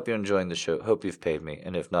letters. Hope you're enjoying the show. Hope you've paid me.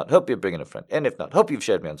 And if not, hope you're bringing a friend. And if not, hope you've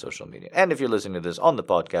shared me on social media. And if you're listening to this on the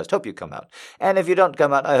podcast, hope you come out. And if you don't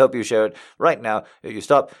come out, I hope you share it right now. You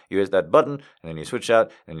stop, you hit that button, and then you switch out,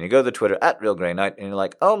 and you go to the Twitter at Real Grey Knight, and you're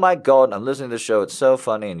like, oh my God, I'm listening to the show. It's so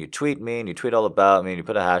funny. And you tweet me, and you tweet all about me, and you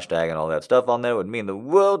put a hashtag and all that stuff on there. It would mean the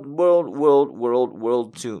world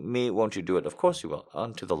to me. Won't you do it? Of course you will.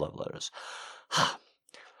 On to the love letters.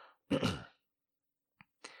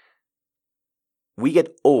 We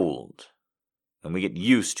get old, and we get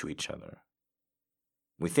used to each other.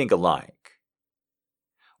 We think alike.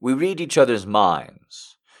 We read each other's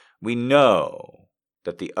minds. We know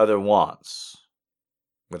that the other wants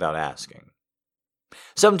without asking.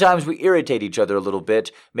 Sometimes we irritate each other a little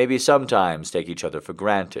bit, maybe sometimes take each other for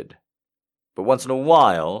granted. But once in a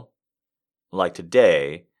while, like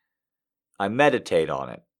today, I meditate on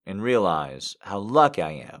it and realize how lucky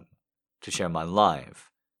I am to share my life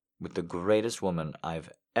with the greatest woman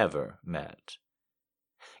I've ever met.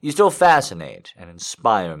 You still fascinate and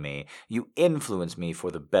inspire me. You influence me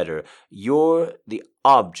for the better. You're the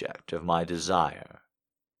object of my desire,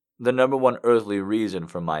 the number one earthly reason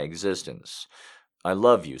for my existence. I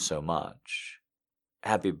love you so much.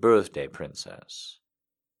 Happy birthday, Princess.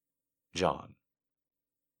 John.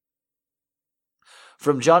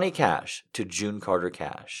 From Johnny Cash to June Carter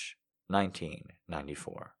Cash,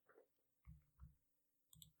 1994.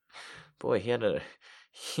 Boy,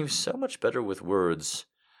 he was so much better with words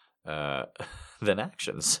than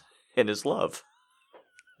actions in his love.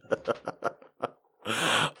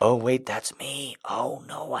 Oh, wait, that's me. Oh,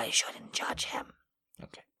 no, I shouldn't judge him.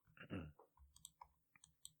 Okay.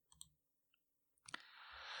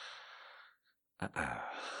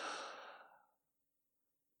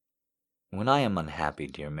 When I am unhappy,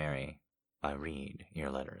 dear Mary, I read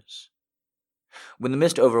your letters. When the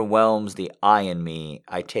mist overwhelms the I in me,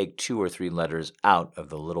 I take 2 or 3 letters out of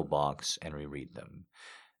the little box and reread them.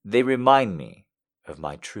 They remind me of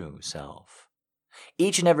my true self.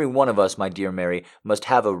 Each and every one of us, my dear Mary, must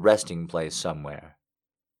have a resting place somewhere.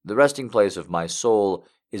 The resting place of my soul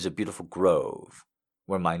is a beautiful grove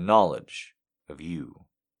where my knowledge of you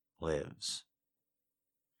lives.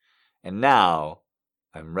 And now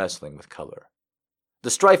I'm wrestling with color. The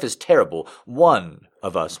strife is terrible. One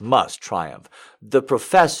of us must triumph. The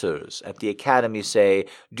professors at the academy say,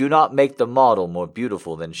 do not make the model more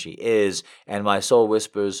beautiful than she is, and my soul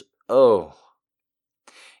whispers, oh,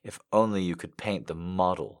 if only you could paint the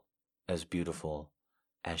model as beautiful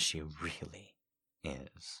as she really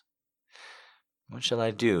is. What shall I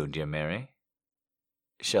do, dear Mary?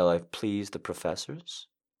 Shall I please the professors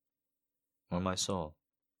or my soul?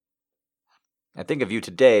 I think of you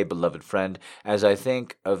today, beloved friend, as I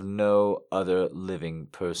think of no other living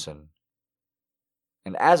person.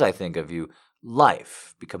 And as I think of you,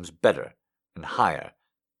 life becomes better and higher,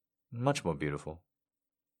 and much more beautiful.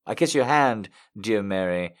 I kiss your hand, dear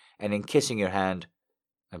Mary, and in kissing your hand,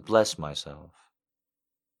 I bless myself.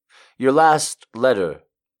 Your last letter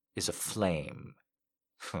is a flame.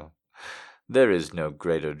 There is no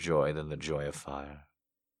greater joy than the joy of fire.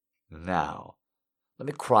 Now, let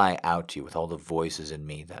me cry out to you with all the voices in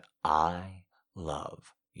me that I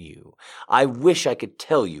love you. I wish I could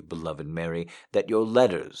tell you, beloved Mary, that your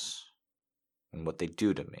letters and what they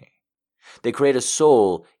do to me. They create a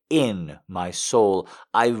soul in my soul.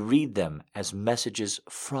 I read them as messages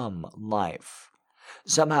from life.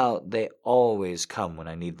 Somehow they always come when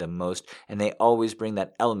I need them most, and they always bring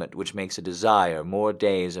that element which makes a desire, more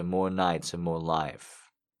days and more nights and more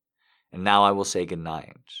life. And now I will say good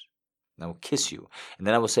night. I will kiss you, and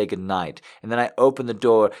then I will say good night, and then I open the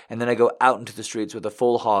door, and then I go out into the streets with a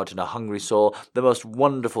full heart and a hungry soul. The most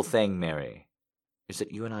wonderful thing, Mary, is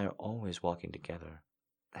that you and I are always walking together,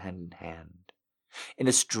 hand in hand, in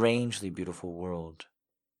a strangely beautiful world,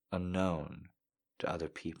 unknown to other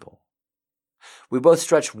people. We both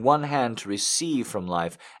stretch one hand to receive from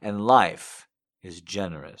life, and life is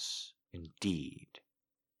generous indeed.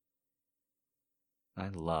 I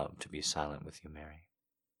love to be silent with you, Mary.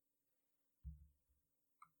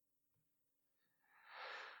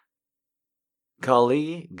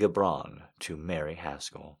 Khalil Gibran to Mary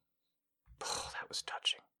Haskell. Oh, that was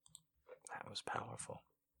touching. That was powerful.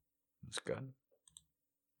 It was good.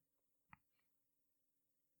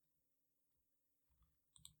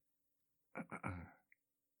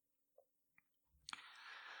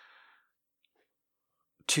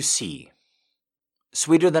 To see,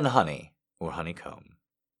 sweeter than honey or honeycomb.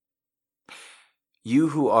 You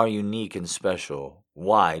who are unique and special,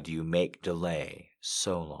 why do you make delay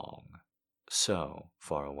so long, so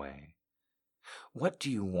far away? What do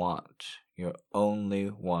you want your only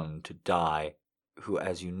one to die, who,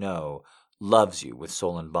 as you know, loves you with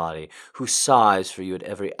soul and body, who sighs for you at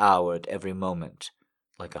every hour, at every moment,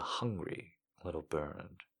 like a hungry little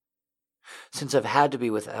bird? Since I've had to be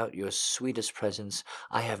without your sweetest presence,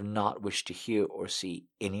 I have not wished to hear or see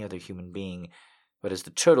any other human being, but as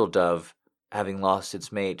the turtle dove, having lost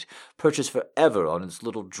its mate, perches forever on its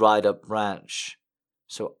little dried-up branch,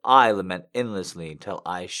 so I lament endlessly till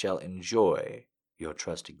I shall enjoy your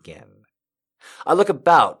trust again. I look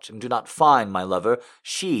about and do not find my lover.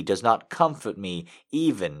 She does not comfort me,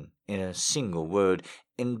 even in a single word.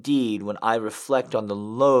 Indeed, when I reflect on the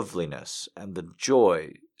loveliness and the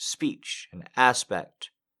joy, speech, and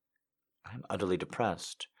aspect, I am utterly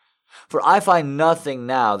depressed. For I find nothing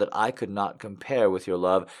now that I could not compare with your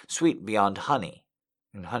love, sweet beyond honey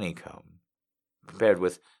and honeycomb, compared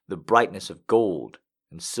with the brightness of gold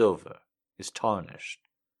and silver is tarnished.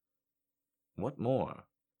 What more?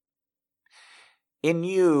 In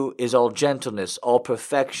you is all gentleness, all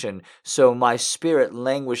perfection, so my spirit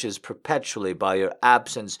languishes perpetually by your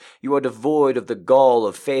absence. You are devoid of the gall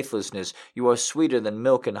of faithlessness. You are sweeter than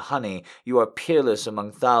milk and honey. You are peerless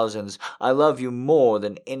among thousands. I love you more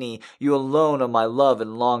than any. You alone are my love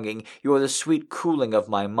and longing. You are the sweet cooling of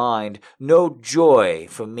my mind. No joy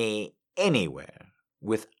for me anywhere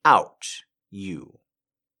without you.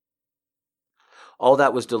 All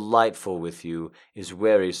that was delightful with you is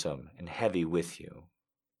wearisome and heavy with you.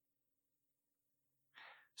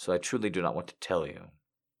 So I truly do not want to tell you.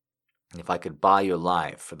 If I could buy your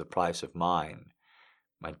life for the price of mine,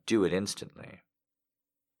 I'd do it instantly.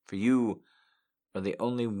 For you are the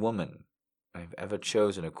only woman I have ever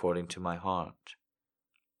chosen according to my heart.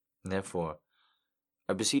 And therefore,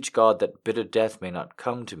 I beseech God that bitter death may not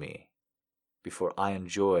come to me before I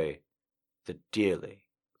enjoy the dearly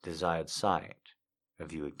desired sight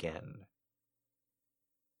of you again.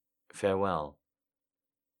 Farewell.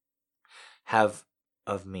 Have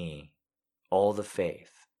of me all the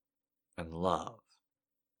faith and love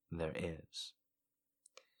there is,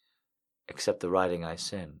 except the writing I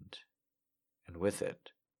send, and with it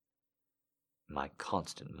my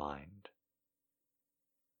constant mind.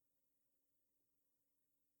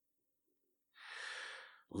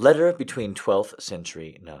 Letter between 12th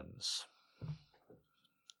century nuns.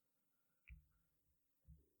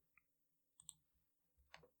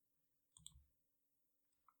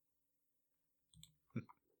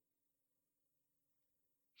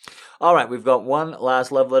 All right, we've got one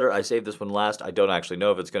last love letter. I saved this one last. I don't actually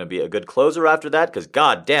know if it's going to be a good closer after that, because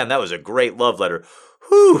god damn, that was a great love letter.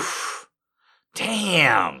 Whew.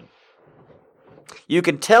 Damn. You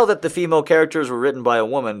can tell that the female characters were written by a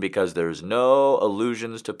woman because there's no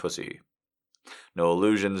allusions to pussy. No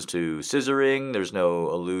allusions to scissoring. There's no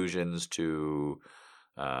allusions to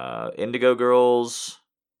Indigo Girls.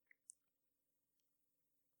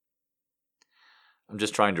 I'm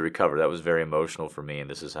just trying to recover. That was very emotional for me, and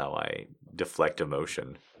this is how I deflect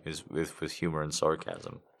emotion, is with humor and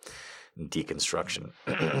sarcasm and deconstruction.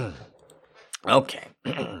 Okay.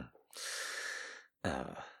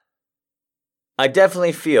 I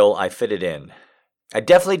definitely feel I fitted in. I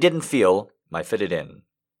definitely didn't feel I fitted in.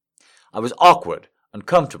 I was awkward,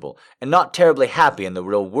 uncomfortable, and not terribly happy in the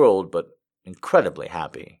real world, but incredibly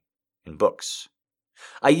happy in books.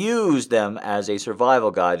 I used them as a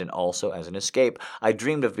survival guide and also as an escape. I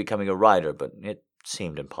dreamed of becoming a writer, but it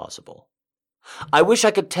seemed impossible. I wish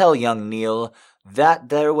I could tell young Neil that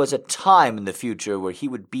there was a time in the future where he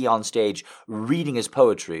would be on stage reading his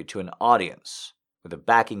poetry to an audience with a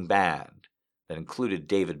backing band that included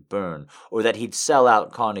David Byrne, or that he'd sell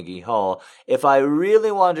out Carnegie Hall. If I really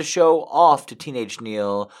wanted to show off to teenage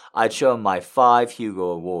Neil, I'd show him my 5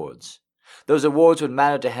 Hugo Awards. Those awards would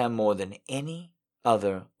matter to him more than any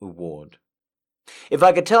other award. If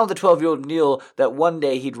I could tell the 12-year-old Neil that one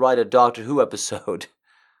day he'd write a Doctor Who episode,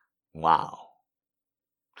 wow.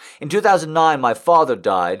 In 2009, my father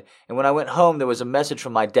died, and when I went home, there was a message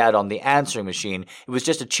from my dad on the answering machine. It was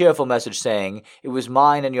just a cheerful message saying, "It was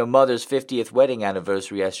mine and your mother's 50th wedding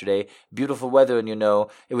anniversary yesterday. Beautiful weather, and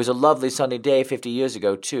it was a lovely sunny day 50 years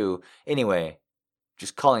ago, too. Anyway,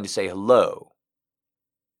 just calling to say hello."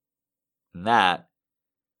 And that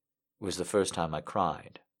was the first time I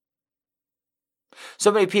cried.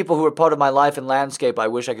 So many people who were part of my life and landscape, I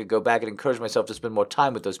wish I could go back and encourage myself to spend more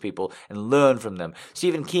time with those people and learn from them.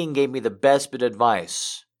 Stephen King gave me the best bit of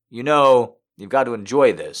advice. You've got to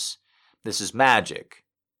enjoy this. This is magic.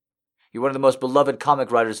 You're one of the most beloved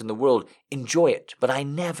comic writers in the world. Enjoy it. But I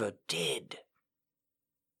never did.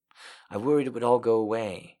 I worried it would all go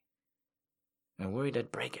away. I worried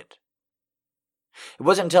I'd break it. It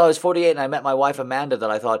wasn't until I was 48 and I met my wife Amanda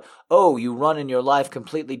that I thought, oh, you run in your life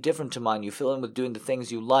completely different to mine. You fill in with doing the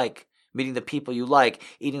things you like, meeting the people you like,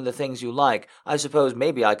 eating the things you like. I suppose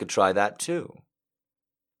maybe I could try that too.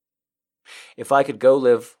 If I could go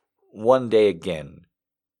live one day again,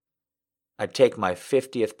 I'd take my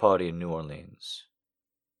 50th party in New Orleans.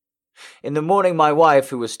 In the morning, my wife,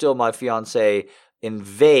 who was still my fiancée,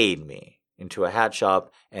 inveigled me into a hat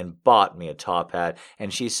shop and bought me a top hat,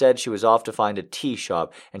 and she said she was off to find a tea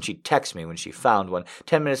shop, and she'd text me when she found one.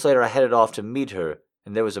 10 minutes later, I headed off to meet her,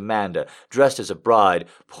 and there was Amanda, dressed as a bride,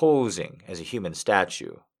 posing as a human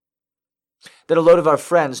statue. Then a load of our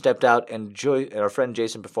friends stepped out, and our friend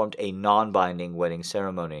Jason performed a non-binding wedding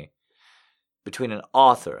ceremony between an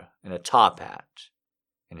author in a top hat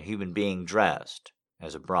and a human being dressed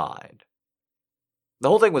as a bride. The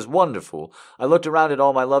whole thing was wonderful. I looked around at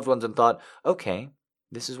all my loved ones and thought, okay,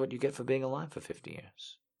 this is what you get for being alive for 50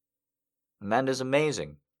 years. Amanda's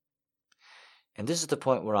amazing. And this is the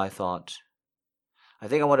point where I thought, I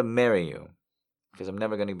think I want to marry you because I'm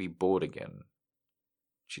never going to be bored again.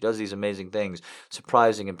 She does these amazing things,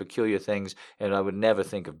 surprising and peculiar things, and I would never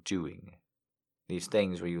think of doing. These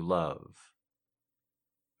things where you love.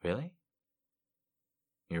 Really?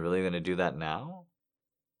 You're really going to do that now?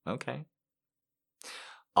 Okay.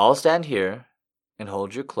 I'll stand here and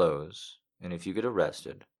hold your clothes, and if you get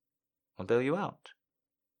arrested, I'll bail you out.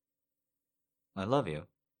 I love you.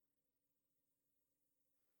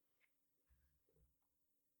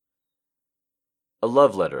 A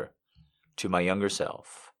Love Letter to My Younger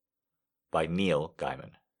Self by Neil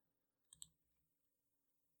Gaiman.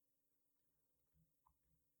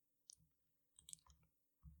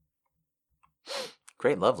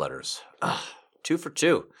 Great love letters. 2 for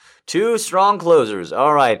 2. 2 strong closers.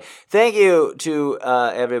 All right. Thank you to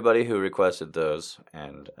everybody who requested those.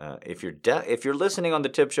 And if you're listening on the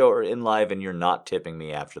Tip Show or in live and you're not tipping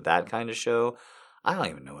me after that kind of show, I don't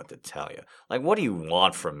even know what to tell you. Like, what do you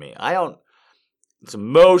want from me? It's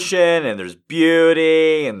emotion and there's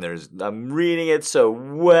beauty and I'm reading it so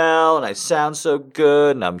well and I sound so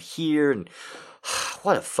good and I'm here and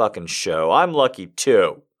what a fucking show. I'm lucky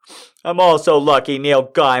too. I'm also lucky, Neil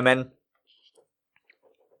Gaiman.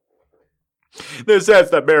 This is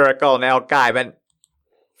the miracle, Neil Gaiman.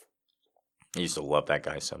 I used to love that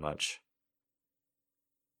guy so much.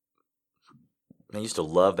 I used to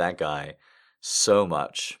love that guy so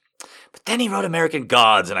much. But then he wrote American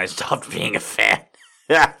Gods and I stopped being a fan.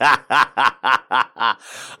 I'm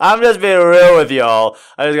just being real with y'all.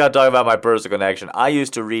 I just gotta talk about my personal connection. I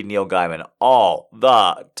used to read Neil Gaiman all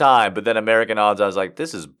the time, but then American Gods, I was like,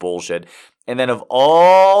 this is bullshit. And then of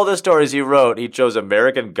all the stories he wrote, he chose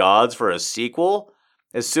American Gods for a sequel.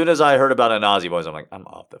 As soon as I heard about Anazi Boys, I'm like, I'm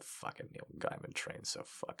off the fucking Neil Gaiman train so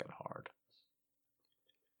fucking hard.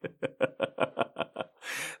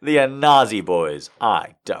 The Anazi Boys.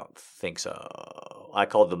 I don't think so. I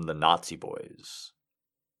called them the Nazi Boys.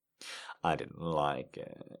 I didn't like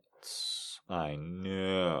it. I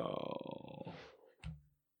know.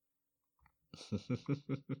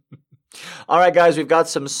 All right, guys, we've got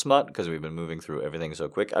some smut because we've been moving through everything so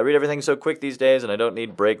quick. I read everything so quick these days, and I don't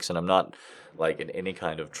need breaks, and I'm not like in any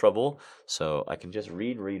kind of trouble, so I can just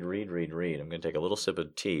read. I'm going to take a little sip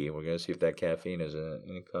of tea. We're going to see if that caffeine is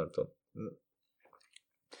any kind of.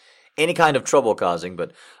 any kind of trouble causing,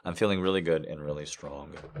 but I'm feeling really good and really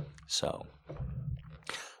strong. So,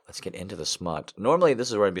 let's get into the smut. Normally, this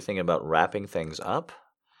is where I'd be thinking about wrapping things up,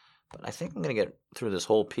 but I think I'm going to get through this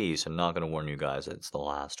whole piece and not going to warn you guys that it's the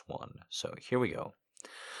last one. So, here we go.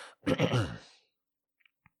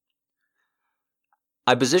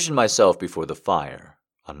 I positioned myself before the fire,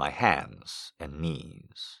 on my hands and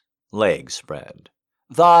knees, legs spread,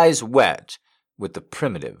 thighs wet with the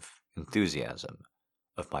primitive enthusiasm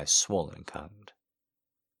of my swollen kind.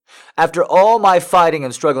 After all my fighting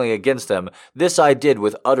and struggling against them, this I did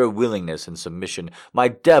with utter willingness and submission. My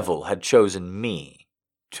devil had chosen me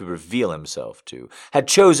to reveal himself to, had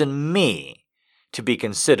chosen me to be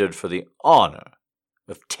considered for the honor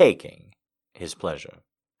of taking his pleasure.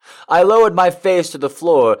 I lowered my face to the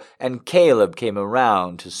floor, and Caleb came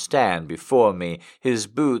around to stand before me, his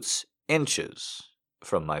boots inches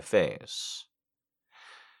from my face.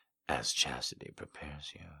 As chastity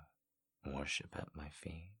prepares you, worship at my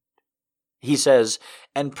feet, he says,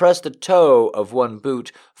 and pressed the toe of one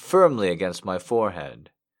boot firmly against my forehead.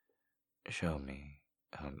 Show me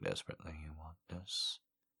how desperately you want this.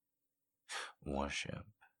 Worship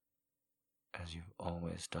as you've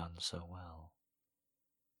always done so well.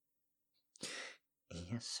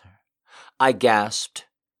 Yes, sir, I gasped,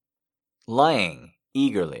 lying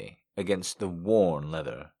eagerly against the worn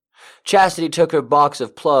leather. Chastity took her box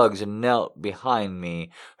of plugs and knelt behind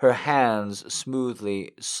me, her hands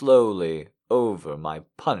smoothly, slowly over my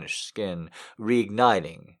punished skin,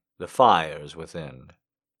 reigniting the fires within.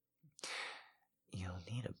 You'll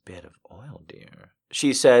need a bit of oil, dear,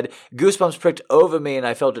 she said. Goosebumps pricked over me, and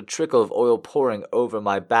I felt a trickle of oil pouring over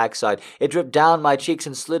my backside. It dripped down my cheeks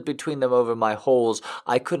and slid between them over my holes.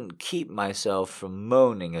 I couldn't keep myself from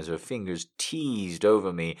moaning as her fingers teased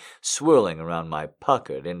over me, swirling around my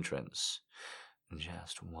puckered entrance.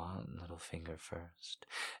 Just one little finger first.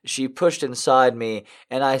 She pushed inside me,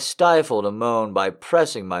 and I stifled a moan by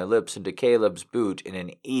pressing my lips into Caleb's boot in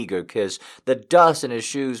an eager kiss. The dust in his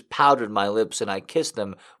shoes powdered my lips, and I kissed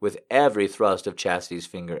them with every thrust of Chastity's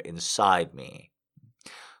finger inside me.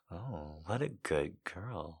 Oh, what a good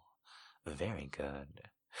girl. Very good.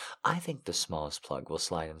 I think the smallest plug will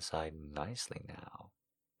slide inside nicely now.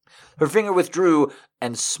 Her finger withdrew,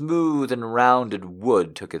 and smooth and rounded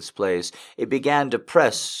wood took its place. It began to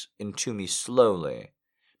press into me slowly,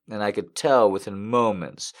 and I could tell within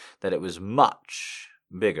moments that it was much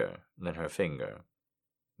bigger than her finger,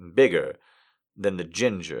 bigger than the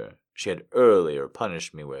ginger she had earlier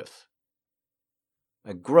punished me with.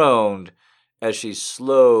 I groaned as she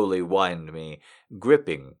slowly widened me,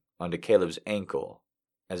 gripping onto Caleb's ankle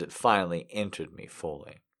as it finally entered me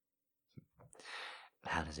fully.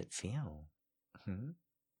 How does it feel?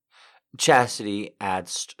 Chastity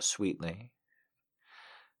asked sweetly.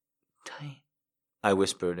 Tight, I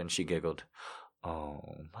whispered, and she giggled.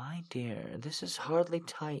 Oh, my dear, this is hardly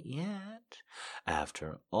tight yet.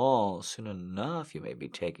 After all, soon enough you may be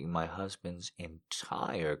taking my husband's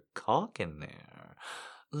entire cock in there.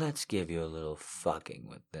 Let's give you a little fucking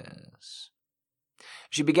with this.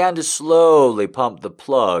 She began to slowly pump the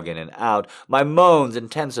plug in and out. My moans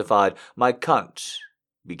intensified, my cunt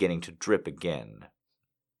beginning to drip again.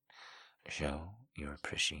 Show your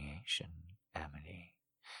appreciation, Amity,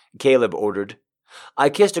 Caleb ordered.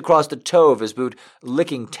 I kissed across the toe of his boot,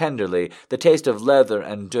 licking tenderly. The taste of leather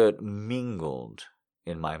and dirt mingled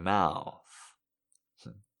in my mouth.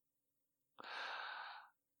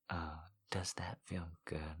 Oh, does that feel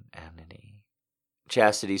good, Amity?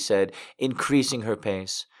 Chastity said, increasing her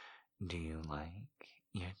pace. Do you like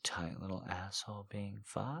your tight little asshole being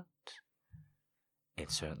fucked? It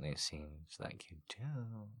certainly seems like you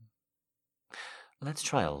do. Let's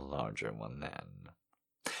try a larger one then.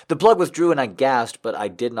 The plug withdrew and I gasped, but I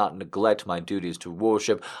did not neglect my duties to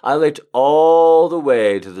worship. I licked all the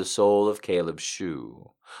way to the sole of Caleb's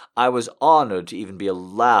shoe. I was honored to even be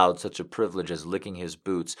allowed such a privilege as licking his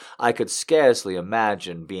boots. I could scarcely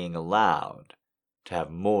imagine being allowed to have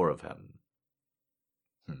more of him.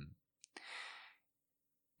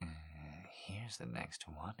 Here's the next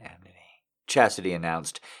one, Amity, Chastity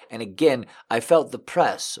announced, and again I felt the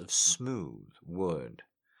press of smooth wood.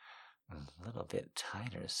 A little bit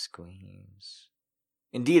tighter squeeze.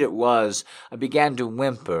 Indeed it was. I began to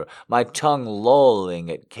whimper, my tongue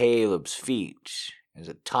lolling at Caleb's feet as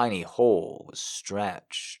a tiny hole was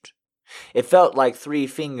stretched. It felt like 3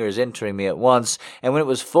 fingers entering me at once, and when it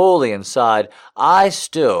was fully inside, I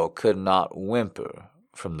still could not whimper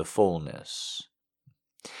from the fullness.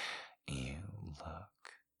 You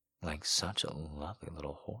look like such a lovely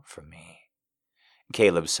little whore for me,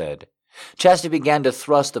 Caleb said. Chastity began to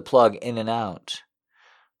thrust the plug in and out.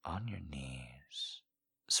 On your knees,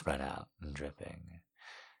 spread out and dripping,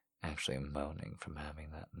 actually moaning from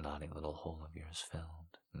having that naughty little hole of yours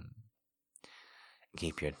filled.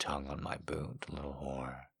 Keep your tongue on my boot, little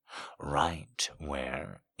whore, right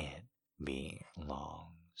where it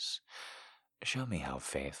belongs. Show me how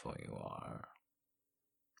faithful you are.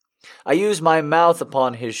 I used my mouth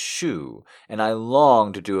upon his shoe, and I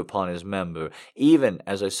longed to do upon his member, even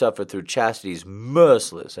as I suffered through Chastity's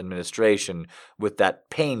merciless administration with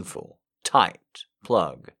that painful, tight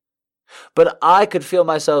plug. But I could feel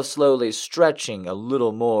myself slowly stretching a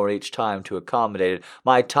little more each time to accommodate it,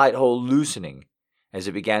 my tight hole loosening as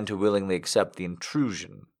it began to willingly accept the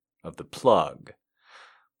intrusion of the plug.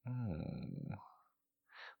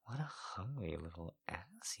 What a hungry little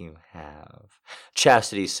ass you have,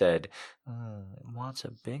 Chastity said. It wants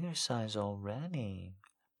a bigger size already.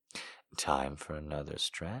 Time for another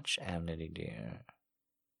stretch, Amity dear.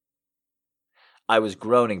 I was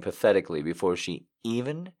groaning pathetically before she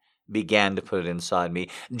even began to put it inside me.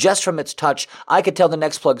 Just from its touch, I could tell the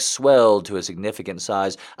next plug swelled to a significant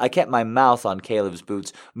size. I kept my mouth on Caleb's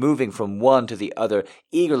boots, moving from one to the other,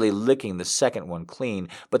 eagerly licking the second one clean.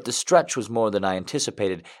 But the stretch was more than I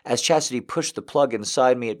anticipated. As Chastity pushed the plug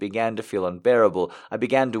inside me, it began to feel unbearable. I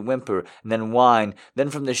began to whimper, and then whine. Then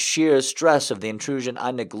from the sheer stress of the intrusion,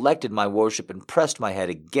 I neglected my worship and pressed my head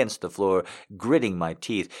against the floor, gritting my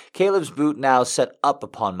teeth. Caleb's boot now set up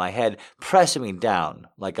upon my head, pressing me down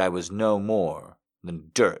like I was no more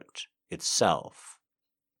than dirt itself.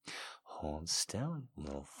 Hold still,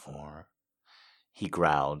 little four, he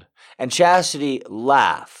growled, and Chastity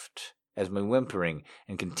laughed as my whimpering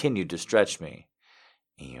and continued to stretch me.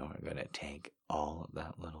 You're going to take all of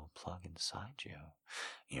that little plug inside you.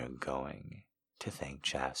 You're going to thank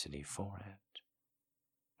Chastity for it,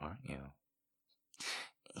 aren't you?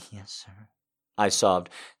 Yes, sir, I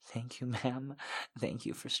sobbed. Thank you, ma'am. Thank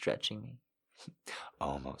you for stretching me.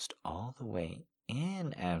 Almost all the way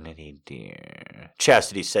in, Amity dear,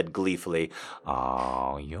 Chastity said gleefully.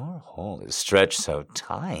 Oh, your hole is stretched so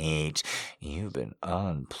tight. You've been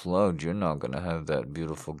unplugged. You're not going to have that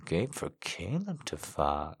beautiful gape for Caleb to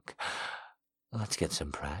fuck. Let's get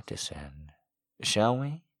some practice in, shall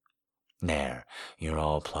we? There, you're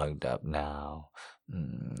all plugged up now.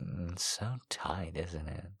 So tight, isn't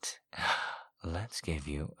it? Let's give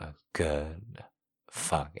you a good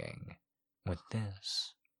fucking with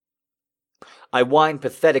this. I whined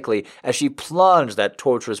pathetically as she plunged that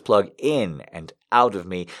torturous plug in and out of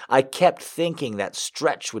me. I kept thinking that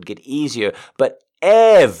stretch would get easier, but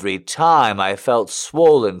every time I felt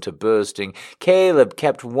swollen to bursting. Caleb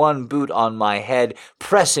kept one boot on my head,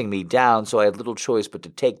 pressing me down, so I had little choice but to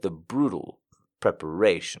take the brutal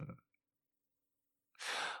preparation.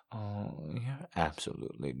 Oh, you're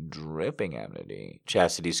absolutely dripping, Amity,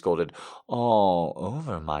 Chastity scolded, all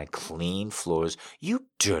over my clean floors. You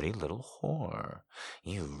dirty little whore.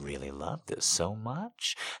 You really love this so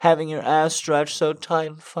much, having your ass stretched so tight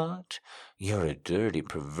and fucked? You're a dirty,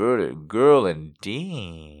 perverted girl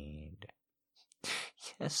indeed.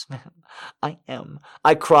 Yes, ma'am, I am,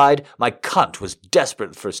 I cried. My cunt was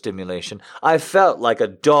desperate for stimulation. I felt like a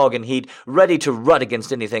dog in heat, ready to rut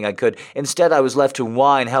against anything I could. Instead, I was left to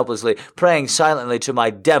whine helplessly, praying silently to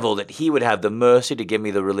my devil that he would have the mercy to give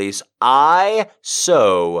me the release I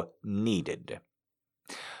so needed.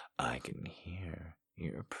 I can hear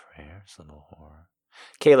your prayers, little whore.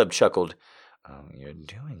 Caleb chuckled. Oh, you're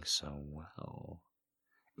doing so well.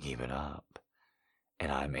 Keep it up,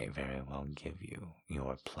 and I may very well give you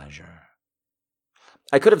your pleasure.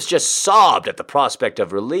 I could have just sobbed at the prospect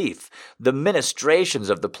of relief. The ministrations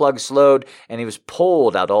of the plug slowed, and he was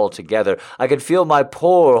pulled out altogether. I could feel my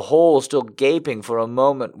poor hole still gaping for a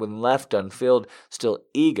moment when left unfilled, still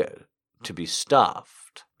eager to be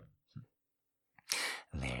stuffed.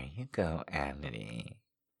 There you go, Amity.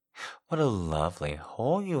 What a lovely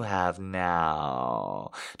hole you have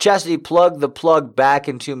now. Chastity plugged the plug back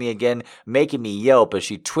into me again, making me yelp as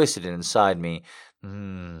she twisted it inside me.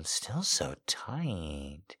 Still so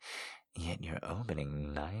tight, yet you're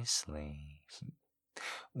opening nicely.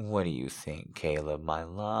 What do you think, Caleb, my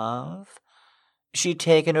love? She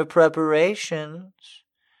taken her preparations.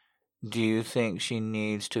 Do you think she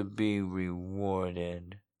needs to be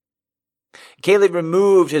rewarded? Caleb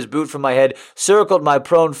removed his boot from my head, circled my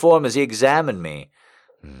prone form as he examined me.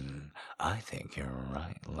 I think you're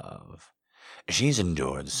right, love. She's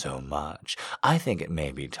endured so much. I think it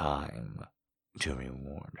may be time to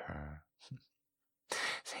reward her.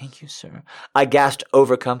 Thank you, sir. I gasped,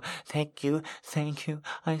 overcome. Thank you,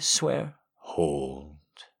 I swear. Hold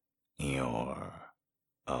your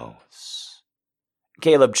oaths.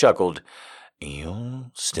 Caleb chuckled.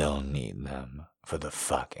 You'll still need them for the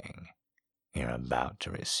fucking, you're about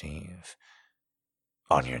to receive.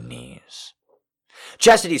 On your knees.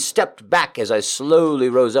 Chastity stepped back as I slowly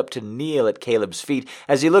rose up to kneel at Caleb's feet.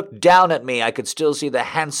 As he looked down at me, I could still see the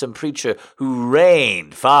handsome preacher who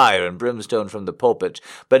rained fire and brimstone from the pulpit,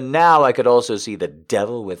 but now I could also see the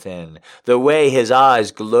devil within, the way his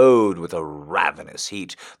eyes glowed with a ravenous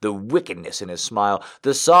heat, the wickedness in his smile,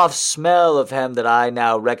 the soft smell of him that I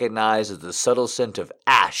now recognized as the subtle scent of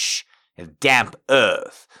ash and damp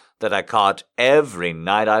earth that I caught every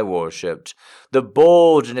night I worshipped. The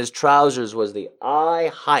bulge in his trousers was the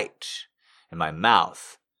eye height, and my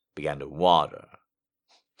mouth began to water.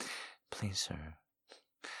 Please, sir.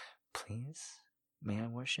 Please, may I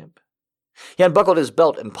worship? He unbuckled his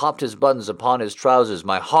belt and popped his buttons upon his trousers.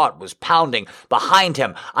 My heart was pounding. Behind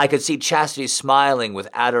him, I could see Chastity smiling with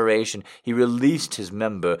adoration. He released his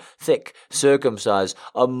member, thick, circumcised,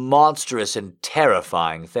 a monstrous and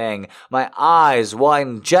terrifying thing. My eyes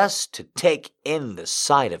widened just to take in the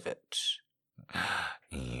sight of it.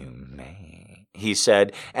 You may, he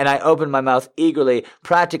said, and I opened my mouth eagerly,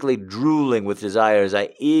 practically drooling with desire as I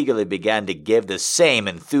eagerly began to give the same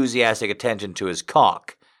enthusiastic attention to his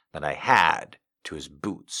cock that I had to his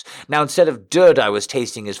boots. Now, instead of dirt, I was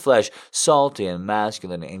tasting his flesh, salty and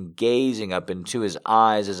masculine, and gazing up into his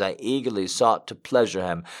eyes as I eagerly sought to pleasure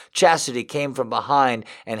him. Chastity came from behind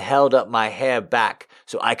and held up my hair back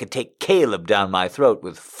so I could take Caleb down my throat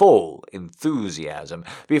with full enthusiasm.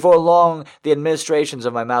 Before long, the administrations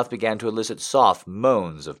of my mouth began to elicit soft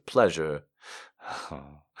moans of pleasure.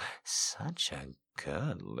 Oh, such a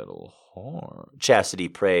good little whore, Chastity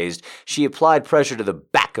praised. She applied pressure to the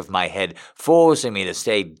back of my head, forcing me to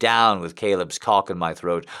stay down with Caleb's cock in my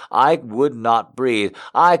throat. I would not breathe.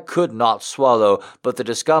 I could not swallow, but the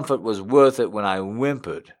discomfort was worth it when I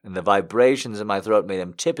whimpered, and the vibrations in my throat made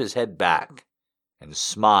him tip his head back and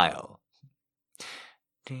smile.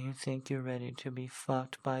 Do you think you're ready to be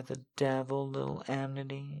fucked by the devil, little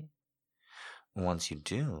Amity? Once you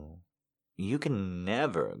do, you can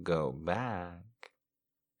never go back.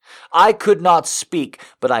 I could not speak,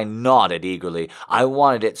 but I nodded eagerly. I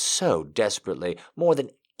wanted it so desperately, more than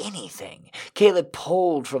anything. Caleb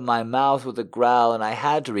pulled from my mouth with a growl, and I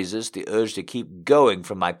had to resist the urge to keep going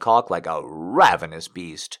from my cock like a ravenous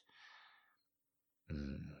beast.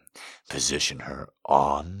 Position her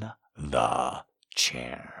on the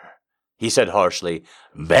chair, he said harshly,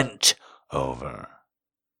 bent over.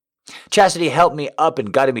 Chastity helped me up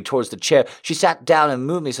and guided me towards the chair. She sat down and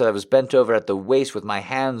moved me so that I was bent over at the waist with my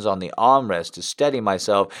hands on the armrest to steady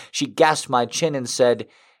myself. She gasped my chin and said,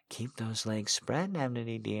 Keep those legs spread,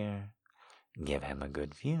 Amity dear. Give him a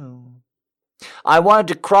good view. I wanted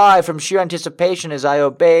to cry from sheer anticipation as I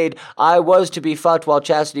obeyed. I was to be fucked while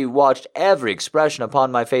Chastity watched every expression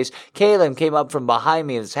upon my face. Caleb came up from behind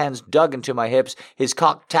me, his hands dug into my hips, his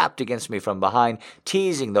cock tapped against me from behind,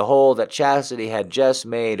 teasing the hole that Chastity had just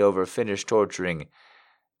made over finished torturing.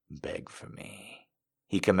 Beg for me,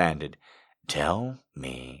 he commanded. Tell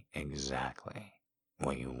me exactly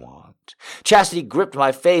what you want. Chastity gripped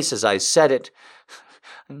my face as I said it.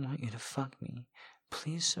 I want you to fuck me.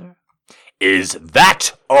 Please, sir? Is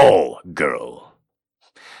that all, girl?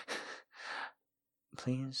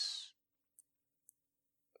 Please,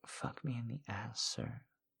 fuck me in the ass, sir.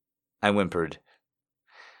 I whimpered.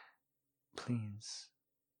 Please,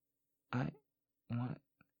 I want...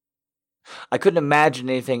 I couldn't imagine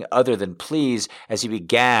anything other than please as he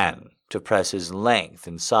began to press his length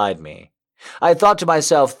inside me. I had thought to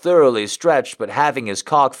myself thoroughly stretched, but having his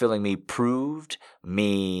cock filling me proved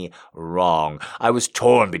me wrong. I was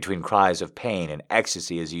torn between cries of pain and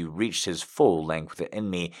ecstasy as he reached his full length within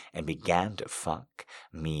me and began to fuck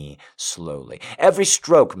me slowly. Every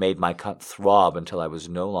stroke made my cunt throb until I was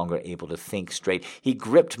no longer able to think straight. He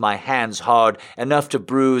gripped my hands hard, enough to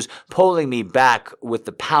bruise, pulling me back with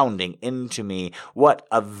the pounding into me. What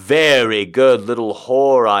a very good little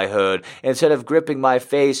whore, I heard. Instead of gripping my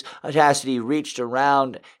face, Chastity reached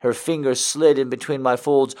around, her fingers slid in between my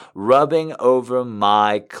folds, rubbing over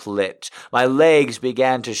my clit. My legs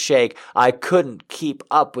began to shake. I couldn't keep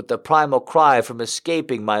up with the primal cry from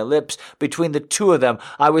escaping my lips. Between the two of them,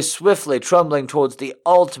 I was swiftly trembling towards the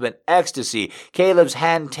ultimate ecstasy. Caleb's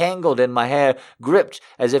hand tangled in my hair, gripped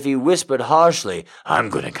as if he whispered harshly, I'm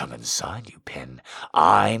going to come inside you, Pin.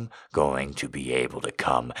 I'm going to be able to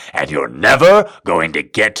come, and you're never going to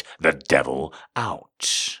get the devil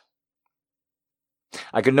out.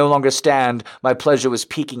 I could no longer stand. My pleasure was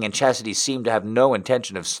peaking, and Chastity seemed to have no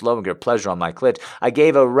intention of slowing her pleasure on my clit. I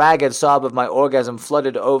gave a ragged sob of my orgasm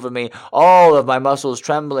flooded over me, all of my muscles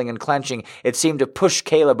trembling and clenching. It seemed to push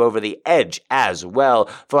Caleb over the edge as well,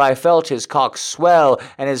 for I felt his cock swell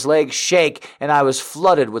and his legs shake, and I was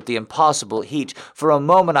flooded with the impossible heat. For a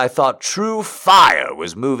moment I thought true fire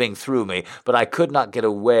was moving through me, but I could not get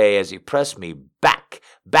away as he pressed me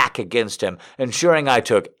back against him, ensuring I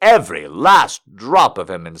took every last drop of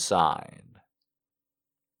him inside.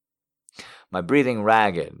 My breathing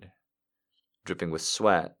ragged, dripping with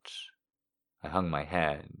sweat, I hung my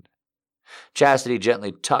head. Chastity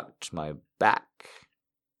gently tucked my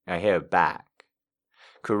hair back,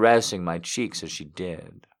 caressing my cheeks as she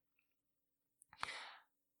did.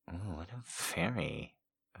 Oh, what a very,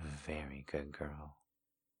 very good girl.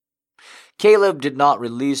 Caleb did not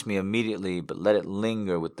release me immediately, but let it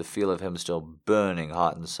linger with the feel of him still burning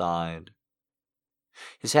hot inside.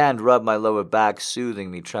 His hand rubbed my lower back, soothing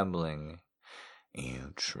me, trembling.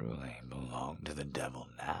 You truly belong to the devil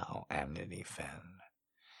now, Amity Finn.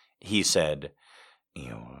 He said,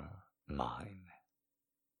 You're mine.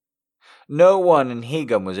 No one in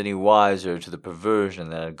Hegum was any wiser to the perversion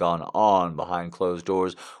that had gone on behind closed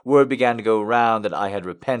doors. Word began to go round that I had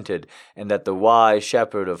repented, and that the wise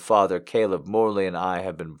shepherd of Father Caleb Morley and I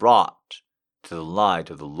had been brought to the light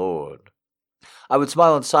of the Lord. I would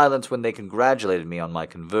smile in silence when they congratulated me on my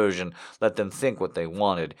conversion. Let them think what they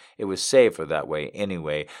wanted. It was safer that way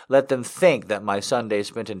anyway. Let them think that my Sunday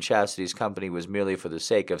spent in Chastity's company was merely for the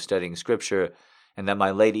sake of studying Scripture, and that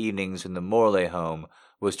my late evenings in the Morley home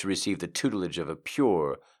was to receive the tutelage of a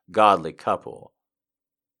pure, godly couple.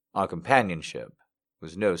 Our companionship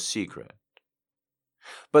was no secret.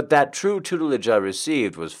 But that true tutelage I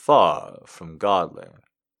received was far from godly.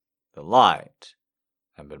 The light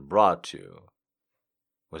I had been brought to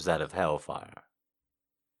was that of hellfire.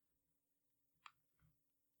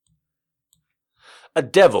 A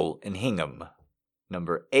Devil in Hingham,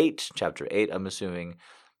 number 8, chapter 8, I'm assuming.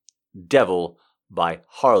 Devil by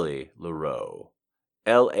Harley LaRoux.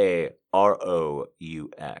 Laroux.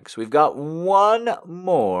 We've got one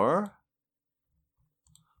more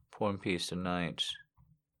porn piece tonight.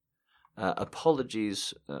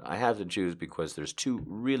 Apologies, I have to choose because there's two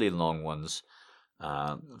really long ones.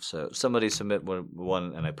 So somebody submit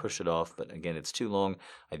one and I push it off, but again, it's too long.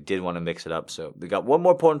 I did want to mix it up, so we got one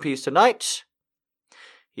more porn piece tonight.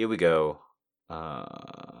 Here we go.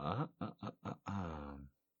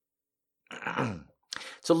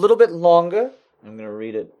 It's a little bit longer. I'm going to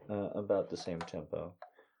read it about the same tempo.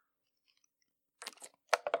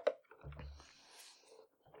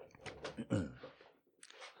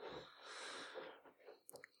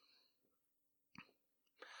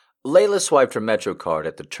 Layla swiped her Metro card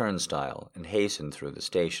at the turnstile and hastened through the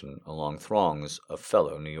station along throngs of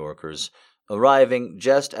fellow New Yorkers, arriving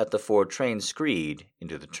just at the 4 train screed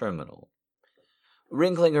into the terminal.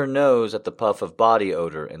 Wrinkling her nose at the puff of body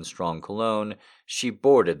odor and strong cologne, she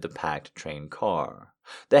boarded the packed train car.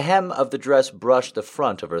 The hem of the dress brushed the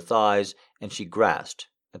front of her thighs, and she grasped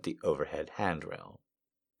at the overhead handrail.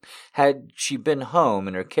 Had she been home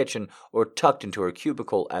in her kitchen or tucked into her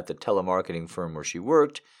cubicle at the telemarketing firm where she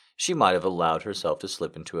worked, she might have allowed herself to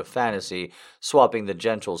slip into a fantasy, swapping the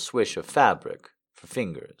gentle swish of fabric for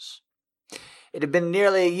fingers. It had been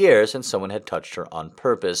nearly a year since someone had touched her on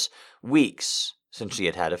purpose, weeks since she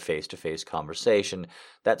had had a face-to-face conversation.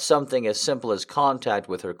 That something as simple as contact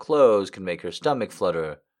with her clothes can make her stomach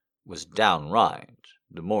flutter was downright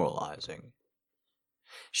demoralizing.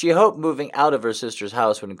 She hoped moving out of her sister's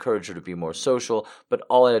house would encourage her to be more social, but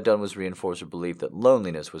all it had done was reinforce her belief that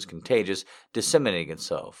loneliness was contagious, disseminating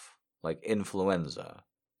itself like influenza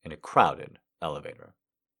in a crowded elevator.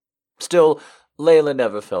 Still, Layla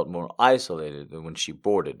never felt more isolated than when she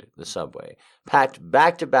boarded the subway, packed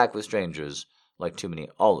back-to-back with strangers like too many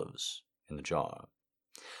olives in the jar.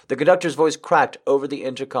 The conductor's voice cracked over the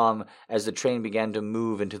intercom as the train began to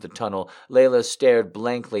move into the tunnel. Layla stared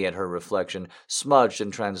blankly at her reflection, smudged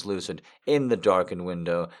and translucent, in the darkened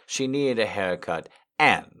window. She needed a haircut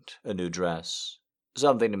and a new dress,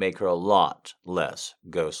 something to make her a lot less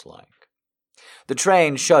ghost-like. The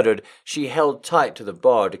train shuddered. She held tight to the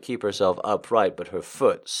bar to keep herself upright, but her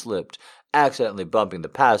foot slipped, accidentally bumping the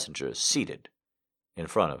passenger seated in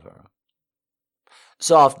front of her.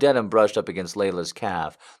 Soft denim brushed up against Layla's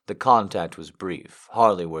calf. The contact was brief,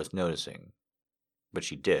 hardly worth noticing, but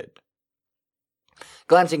she did.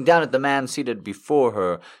 Glancing down at the man seated before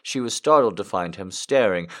her, she was startled to find him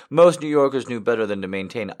staring. Most New Yorkers knew better than to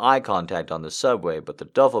maintain eye contact on the subway, but the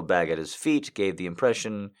duffel bag at his feet gave the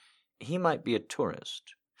impression he might be a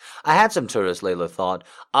tourist. A handsome tourist, Layla thought,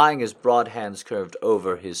 eyeing his broad hands curved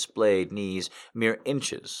over his splayed knees, mere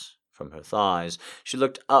inches from her thighs. She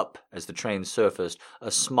looked up as the train surfaced,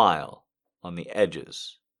 a smile on the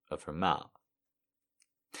edges of her mouth.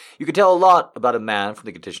 You could tell a lot about a man from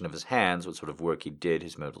the condition of his hands, what sort of work he did,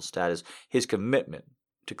 his marital status, his commitment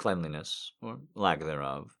to cleanliness, or lack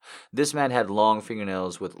thereof. This man had long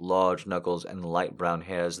fingernails with large knuckles and light brown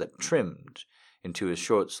hairs that trimmed into his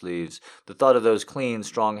short sleeves. The thought of those clean,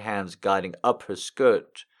 strong hands guiding up her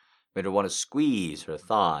skirt made her want to squeeze her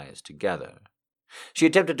thighs together. She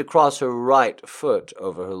attempted to cross her right foot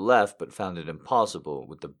over her left, but found it impossible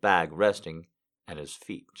with the bag resting at his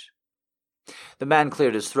feet. The man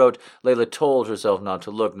cleared his throat. Layla told herself not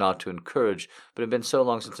to look, not to encourage, but it had been so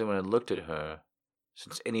long since anyone had looked at her,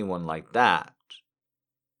 since anyone like that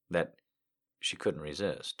she couldn't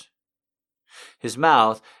resist. His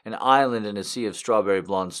mouth, an island in a sea of strawberry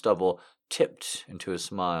blonde stubble, tipped into a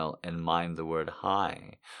smile and mimed the word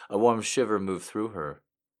hi. A warm shiver moved through her.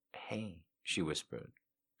 Hey, she whispered.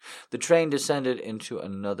 The train descended into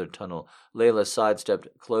another tunnel. Layla sidestepped,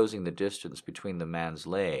 closing the distance between the man's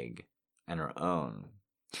leg and her own.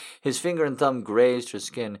 His finger and thumb grazed her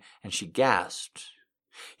skin, and she gasped.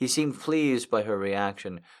 He seemed pleased by her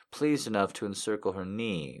reaction, pleased enough to encircle her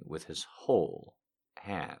knee with his whole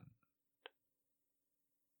hand.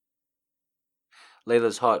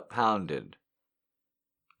 Layla's heart pounded,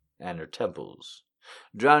 and her temples,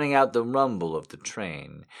 drowning out the rumble of the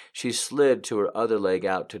train. She slid to her other leg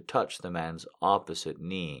out to touch the man's opposite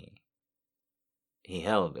knee. He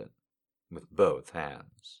held it with both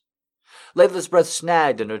hands. Layla's breath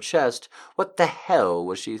snagged in her chest. What the hell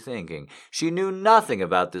was she thinking? She knew nothing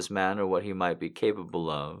about this man or what he might be capable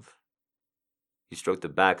of. He stroked the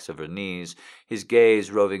backs of her knees, his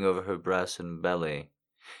gaze roving over her breasts and belly.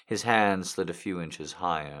 His hand slid a few inches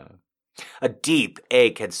higher. A deep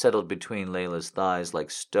ache had settled between Layla's thighs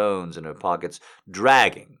like stones in her pockets,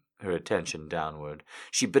 dragging her attention downward.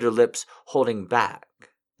 She bit her lips, holding back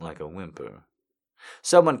like a whimper.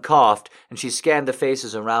 Someone coughed, and she scanned the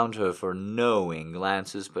faces around her for knowing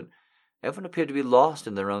glances, but everyone appeared to be lost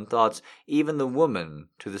in their own thoughts, even the woman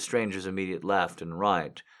to the stranger's immediate left and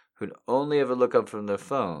right, who'd only ever look up from their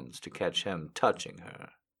phones to catch him touching her.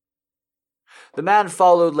 The man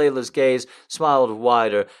followed Layla's gaze, smiled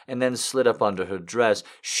wider, and then slid up under her dress.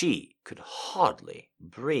 She could hardly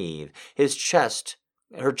breathe. Her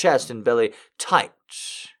chest and belly tight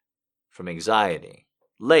from anxiety,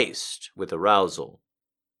 laced with arousal.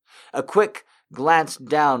 A quick glance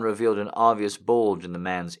down revealed an obvious bulge in the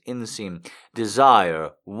man's inseam.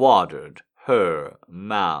 Desire watered her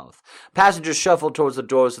mouth. Passengers shuffled towards the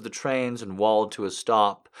doors of the trains and walled to a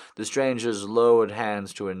stop. The strangers lowered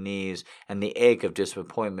hands to her knees, and the ache of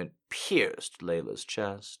disappointment pierced Layla's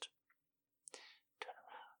chest. "Turn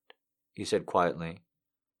around," he said quietly,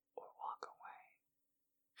 "or walk away."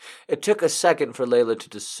 It took a second for Layla to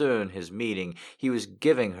discern his meaning. He was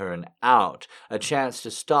giving her an out, a chance to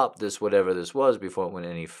stop this whatever this was before it went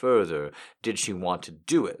any further. Did she want to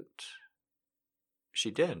do it? She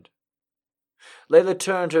did. Layla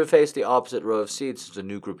turned to face the opposite row of seats as a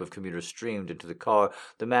new group of commuters streamed into the car.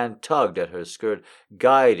 The man tugged at her skirt,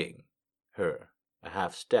 guiding her a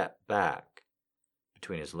half step back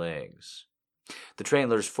between his legs. The train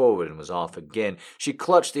lurched forward and was off again. She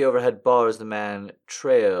clutched the overhead bar as the man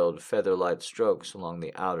trailed feather-light strokes along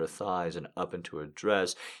the outer thighs and up into her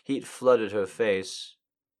dress. Heat flooded her face.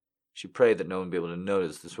 She prayed that no one would be able to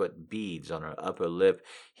notice the sweat beads on her upper lip.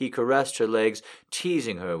 He caressed her legs,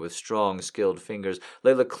 teasing her with strong, skilled fingers.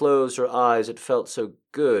 Layla closed her eyes. It felt so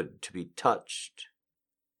good to be touched.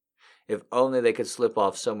 If only they could slip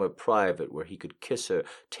off somewhere private where he could kiss her,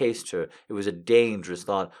 taste her. It was a dangerous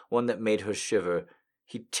thought, one that made her shiver.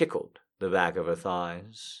 He tickled the back of her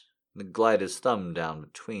thighs, and glided his thumb down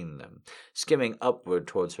between them, skimming upward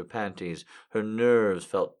towards her panties. Her nerves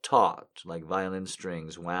felt taut, like violin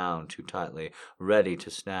strings wound too tightly, ready to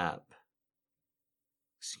snap.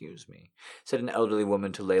 "Excuse me," said an elderly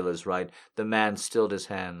woman to Layla's right. The man stilled his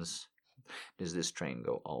hands. "Does this train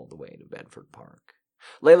go all the way to Bedford Park?"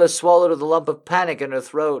 Layla swallowed with a lump of panic in her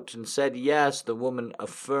throat and said yes. The woman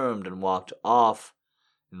affirmed and walked off,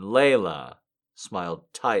 and Layla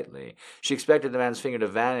smiled tightly. She expected the man's finger to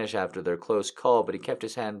vanish after their close call, but he kept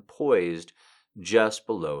his hand poised just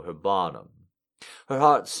below her bottom. Her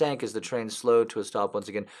heart sank as the train slowed to a stop once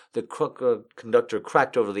again. The conductor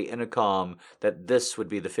cracked over the intercom that this would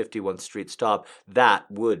be the 51st Street stop. That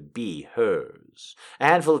would be hers. A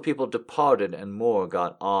handful of people departed and more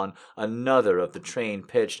got on. Another of the train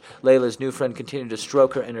pitched. Layla's new friend continued to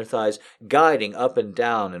stroke her inner thighs, guiding up and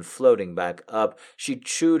down and floating back up. She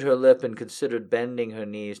chewed her lip and considered bending her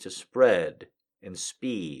knees to spread and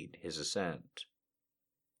speed his ascent.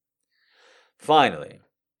 Finally,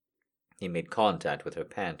 he made contact with her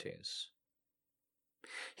panties.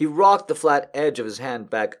 He rocked the flat edge of his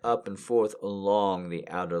hand back up and forth along the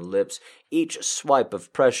outer lips. Each swipe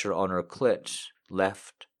of pressure on her clit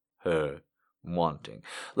left her wanting.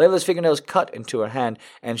 Layla's fingernails cut into her hand,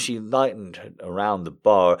 and she lightened around the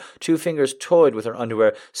bar. 2 fingers toyed with her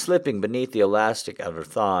underwear, slipping beneath the elastic of her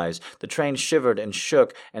thighs. The train shivered and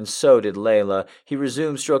shook, and so did Layla. He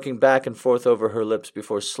resumed stroking back and forth over her lips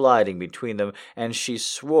before sliding between them, and she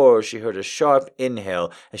swore she heard a sharp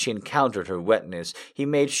inhale as she encountered her wetness. He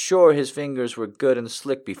made sure his fingers were good and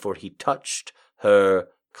slick before he touched her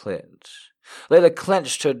clit. Layla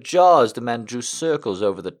clenched her jaws. The man drew circles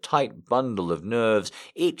over the tight bundle of nerves.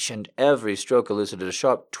 Each and every stroke elicited a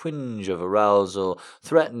sharp twinge of arousal,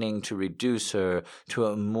 threatening to reduce her to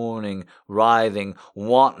a mourning, writhing,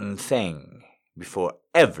 wanton thing before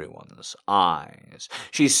everyone's eyes.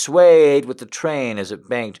 She swayed with the train as it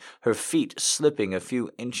banked, her feet slipping a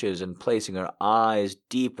few inches and placing her eyes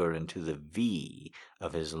deeper into the V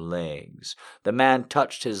of his legs. The man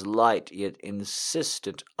touched his light yet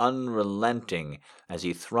insistent, unrelenting, as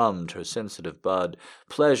he thrummed her sensitive bud.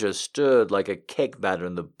 Pleasure stirred like a cake batter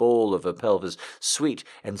in the bowl of her pelvis, sweet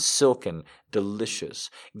and silken, delicious.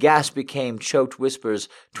 Gasps became choked whispers,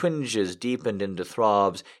 twinges deepened into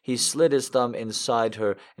throbs. He slid his thumb inside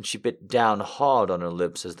her, and she bit down hard on her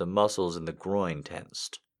lips as the muscles in the groin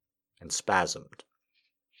tensed and spasmed.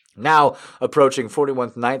 "Now approaching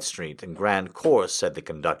 41st Ninth Street and Grand Course," said the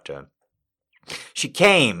conductor. She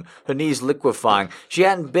came, her knees liquefying. She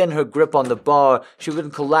hadn't been her grip on the bar. She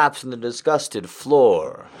would collapse on the disgusted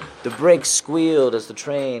floor. The brakes squealed as the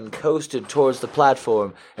train coasted towards the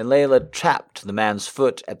platform, and Layla tapped the man's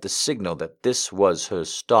foot at the signal that this was her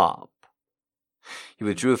stop. He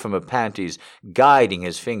withdrew from her panties, guiding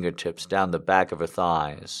his fingertips down the back of her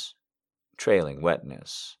thighs, trailing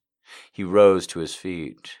wetness. He rose to his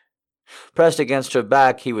feet. Pressed against her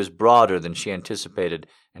back, he was broader than she anticipated,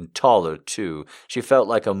 and taller, too. She felt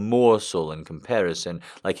like a morsel in comparison,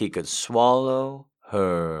 like he could swallow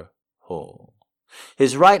her whole.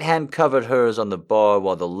 His right hand covered hers on the bar,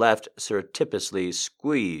 while the left surreptitiously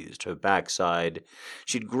squeezed her backside.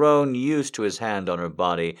 She'd grown used to his hand on her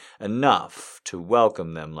body, enough to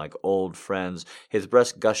welcome them like old friends. His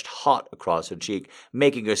breast gushed hot across her cheek,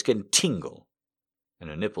 making her skin tingle and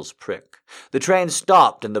her nipples prick. The train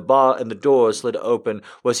stopped, and the door slid open.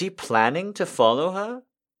 Was he planning to follow her?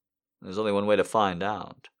 There's only one way to find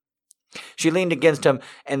out. She leaned against him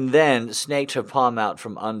and then snaked her palm out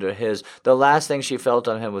from under his. The last thing she felt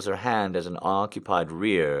on him was her hand as an occupied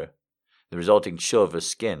rear, the resulting chill of her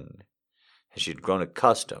skin, as she had grown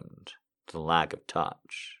accustomed to the lack of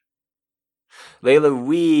touch. Layla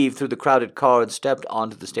weaved through the crowded car and stepped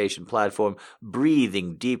onto the station platform,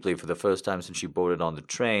 breathing deeply for the first time since she boarded on the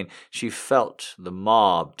train. She felt the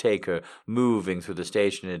mob take her, moving through the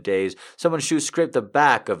station in a daze. Someone's shoe scraped the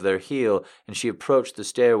back of their heel, and she approached the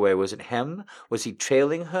stairway. Was it him? Was he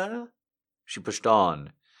trailing her? She pushed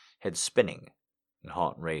on, head spinning and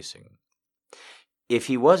heart racing. If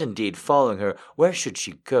he was indeed following her, where should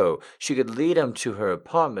she go? She could lead him to her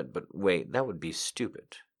apartment, but wait, that would be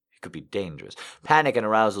stupid. Could be dangerous. Panic and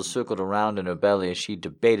arousal circled around in her belly as she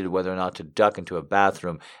debated whether or not to duck into a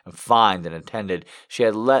bathroom and find an attendant. She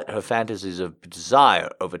had let her fantasies of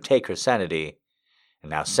desire overtake her sanity,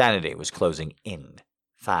 and now sanity was closing in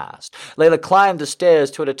fast. Layla climbed the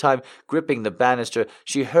stairs two at a time, gripping the banister.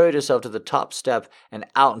 She hurried herself to the top step and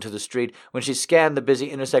out into the street. When she scanned the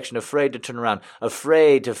busy intersection, afraid to turn around,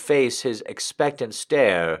 afraid to face his expectant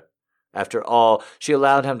stare. After all, she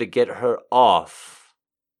allowed him to get her off.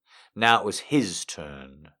 Now it was his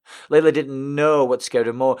turn. Layla didn't know what scared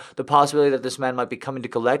her more, the possibility that this man might be coming to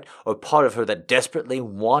collect, or part of her that desperately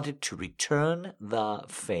wanted to return the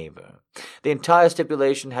favor. The entire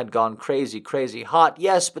stipulation had gone crazy hot,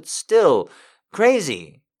 yes, but still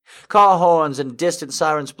crazy. Car horns and distant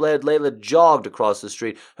sirens blared. Layla jogged across the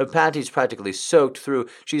street, her panties practically soaked through.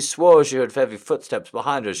 She swore she heard heavy footsteps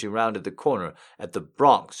behind her as she rounded the corner at the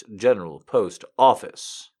Bronx General Post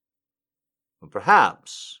Office. Or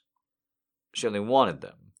perhaps she only wanted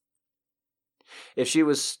them. If she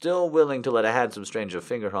was still willing to let a handsome stranger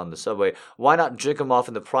finger her on the subway, why not jerk him off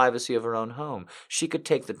in the privacy of her own home? She could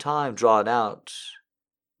take the time, draw it out,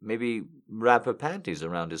 maybe wrap her panties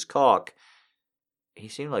around his cock. He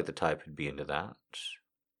seemed like the type who'd be into that.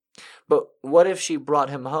 But what if she brought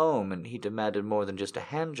him home and he demanded more than just a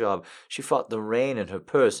hand job? She fought the rain in her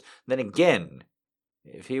purse. Then again,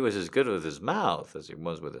 if he was as good with his mouth as he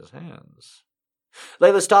was with his hands.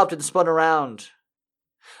 Layla stopped and spun around.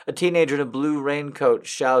 A teenager in a blue raincoat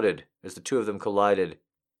shouted as the two of them collided.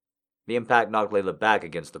 The impact knocked Layla back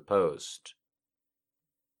against the post.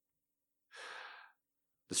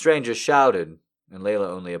 The stranger shouted, and Layla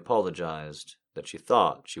only apologized that she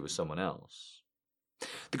thought she was someone else.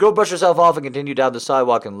 The girl brushed herself off and continued down the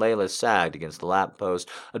sidewalk, and Layla sagged against the lamppost.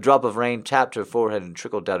 A drop of rain tapped her forehead and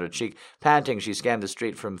trickled down her cheek. Panting, she scanned the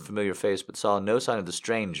street for a familiar face, but saw no sign of the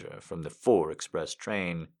stranger from the 4 express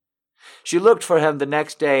train. She looked for him the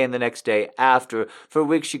next day and the next day after. For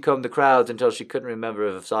weeks she combed the crowds until she couldn't remember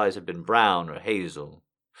if his eyes had been brown or hazel.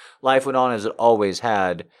 Life went on as it always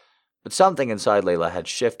had, but something inside Layla had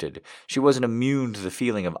shifted. She wasn't immune to the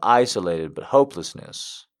feeling of isolated but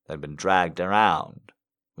hopelessness that had been dragged around.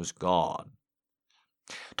 Was gone.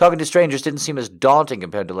 Talking to strangers didn't seem as daunting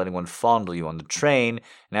compared to letting one fondle you on the train,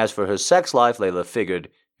 and as for her sex life, Layla figured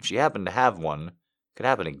if she happened to have one, it could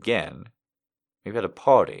happen again. Maybe at a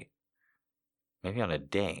party. Maybe on a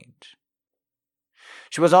date.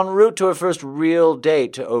 She was en route to her first real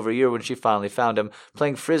date over a year when she finally found him,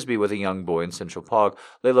 playing frisbee with a young boy in Central Park.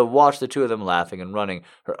 Layla watched the two of them laughing and running,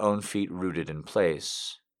 her own feet rooted in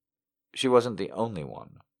place. She wasn't the only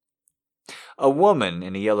one. A woman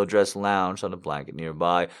in a yellow dress lounged on a blanket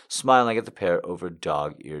nearby, smiling at the pair over a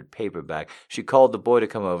dog-eared paperback. She called the boy to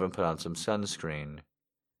come over and put on some sunscreen.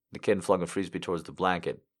 The kid flung a frisbee towards the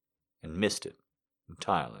blanket and missed it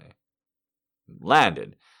entirely. It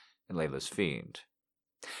landed in Layla's feet.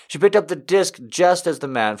 She picked up the disc just as the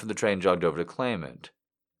man from the train jogged over to claim it.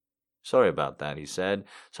 "Sorry about that," he said,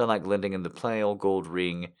 sunlight glinting in the pale gold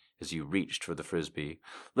ring as he reached for the frisbee.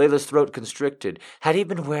 Layla's throat constricted. Had he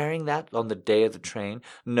been wearing that on the day of the train?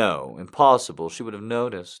 No, impossible. She would have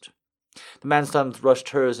noticed. The man's thumb brushed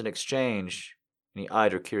hers in exchange, and he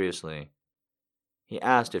eyed her curiously. He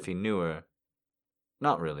asked if he knew her.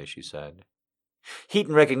 "Not really," she said. Heat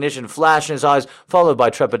and recognition flashed in his eyes, followed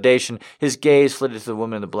by trepidation. His gaze flitted to the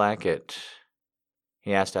woman in the blanket.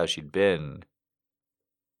 He asked how she'd been.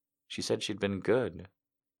 She said she'd been good.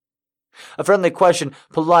 A friendly question,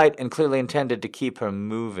 polite and clearly intended to keep her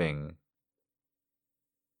moving.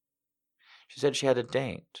 She said she had a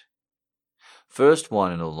date. First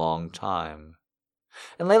one in a long time.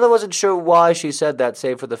 And Layla wasn't sure why she said that,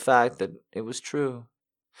 save for the fact that it was true.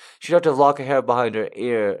 She tucked a lock of hair behind her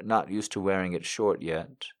ear, not used to wearing it short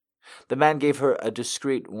yet. The man gave her a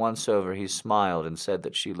discreet once-over. He smiled and said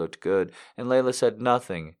that she looked good, and Layla said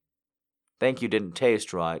nothing. Thank you didn't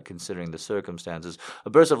taste right, considering the circumstances. A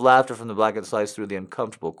burst of laughter from the blanket sliced through the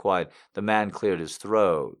uncomfortable quiet. The man cleared his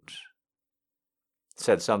throat.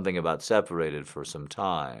 Said something about separated for some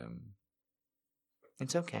time.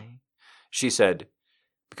 "It's okay," she said,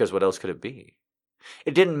 because what else could it be?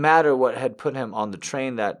 It didn't matter what had put him on the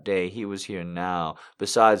train that day. He was here now,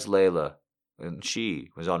 besides Layla, and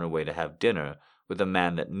she was on her way to have dinner with a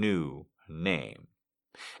man that knew her name.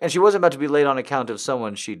 And she wasn't about to be late on account of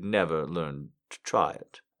someone she'd never learned to try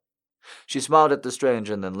it. She smiled at the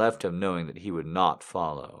stranger and then left him, knowing that he would not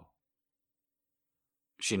follow.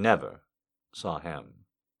 She never saw him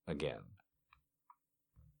again.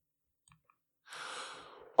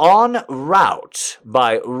 En Route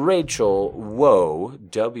by Rachel Woe,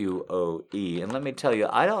 W-O-E. And let me tell you,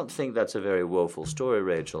 I don't think that's a very woeful story,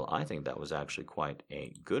 Rachel. I think that was actually quite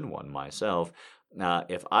a good one myself. Now,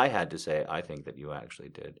 if I had to say, I think that you actually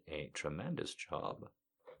did a tremendous job.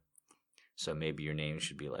 So maybe your name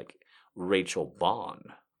should be like Rachel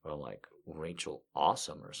Bond or like Rachel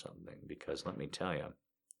Awesome or something, because let me tell you,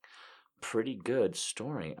 pretty good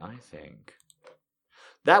story, I think.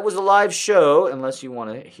 That was a live show, unless you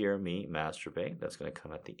want to hear me masturbate. That's going to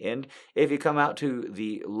come at the end. If you come out to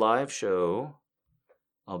the live show,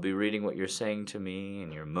 I'll be reading what you're saying to me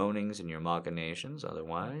and your moanings and your machinations.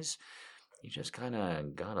 Otherwise, you just kind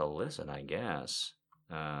of gotta listen, I guess.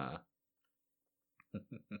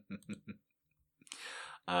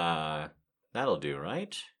 That'll do,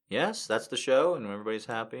 right? Yes, that's the show, and everybody's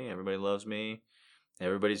happy. Everybody loves me.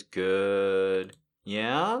 Everybody's good.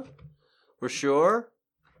 Yeah? We're sure?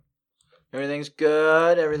 Everything's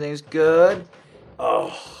good. Everything's good.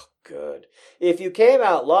 Oh, good. If you came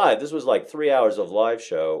out live, this was like 3 hours of live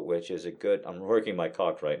show, which is a good... I'm working my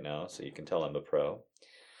cock right now, so you can tell I'm a pro.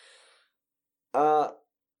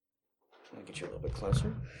 I'll get you a little bit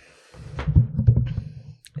closer.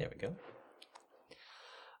 There we go.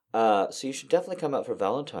 So you should definitely come out for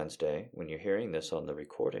Valentine's Day when you're hearing this on the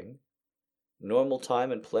recording. Normal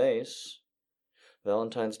time and place.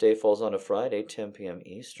 Valentine's Day falls on a Friday, 10 p.m.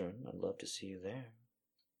 Eastern. I'd love to see you there.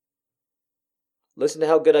 Listen to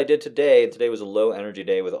how good I did today. Today was a low energy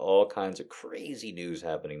day with all kinds of crazy news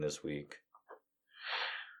happening this week.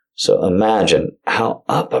 So imagine how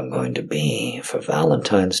up I'm going to be for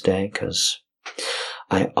Valentine's Day, because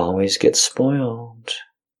I always get spoiled.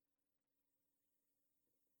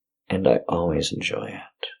 And I always enjoy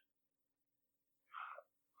it.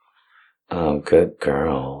 Oh, good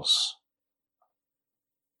girls.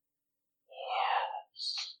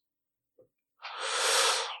 Yes.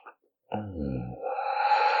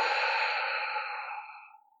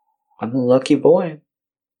 I'm a lucky boy.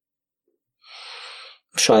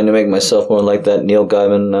 I'm trying to make myself more like that Neil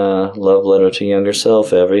Gaiman love letter to younger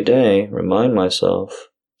self every day. Remind myself,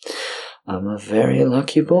 I'm a very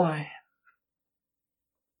lucky boy.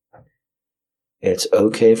 It's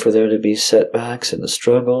okay for there to be setbacks and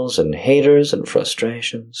struggles and haters and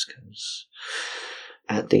frustrations, because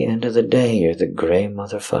at the end of the day, you're the gray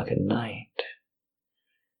motherfucking night.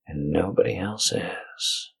 And nobody else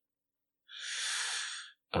is.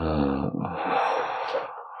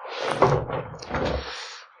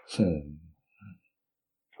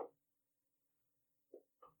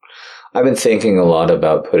 I've been thinking a lot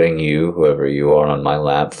about putting you, whoever you are, on my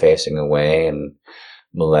lap facing away and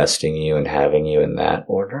molesting you and having you in that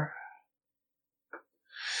order.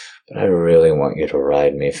 But I really want you to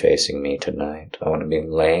ride me facing me tonight. I want to be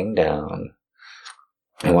laying down.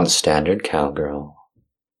 I want standard cowgirl.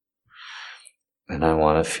 And I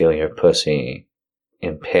want to feel your pussy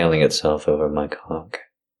impaling itself over my cock.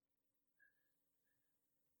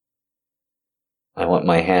 I want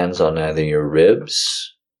my hands on either your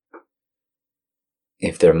ribs,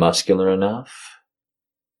 if they're muscular enough,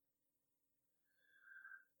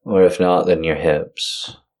 or if not, then your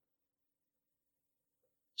hips,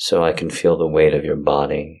 so I can feel the weight of your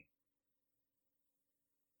body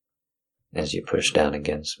as you push down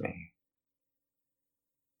against me.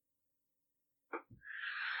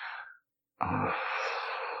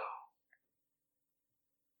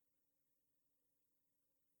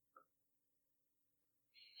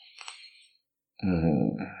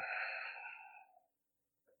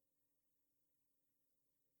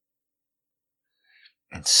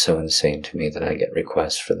 It's so insane to me that I get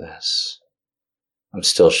requests for this. I'm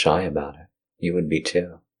still shy about it. You would be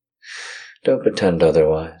too. Don't pretend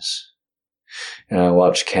otherwise. And I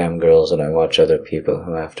watch cam girls and I watch other people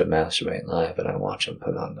who have to masturbate live, and I watch them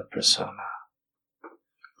put on the persona,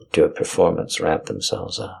 do a performance, ramp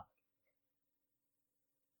themselves up.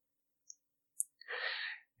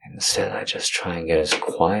 Instead, I just try and get as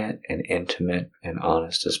quiet and intimate and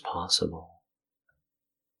honest as possible.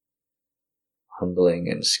 Humbling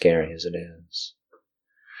and scary as it is.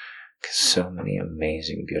 Because so many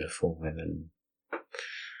amazing, beautiful women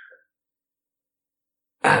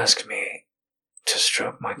ask me to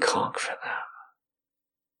stroke my cock for them.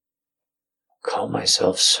 Call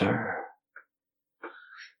myself sir.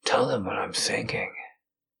 Tell them what I'm thinking.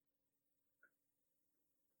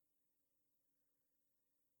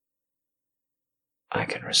 I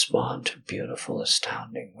can respond to beautiful,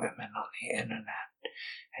 astounding women on the internet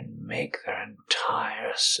and make their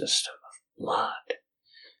entire system of blood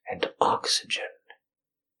and oxygen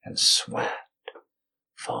and sweat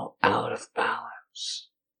fall out of balance.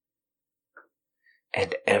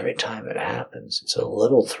 And every time it happens, it's a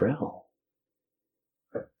little thrill.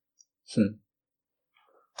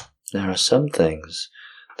 There are some things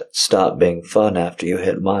that stop being fun after you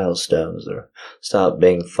hit milestones, or stop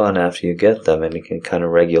being fun after you get them in a kind of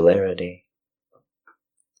regularity.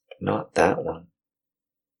 Not that one.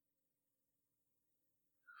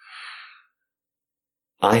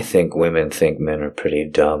 I think women think men are pretty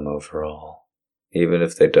dumb overall, even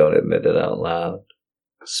if they don't admit it out loud,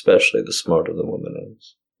 especially the smarter the woman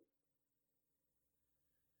is.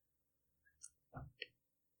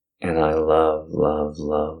 And I love, love,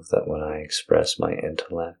 love that when I express my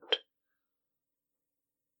intellect,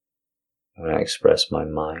 when I express my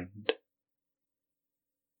mind,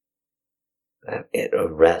 that it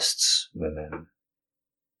arrests women.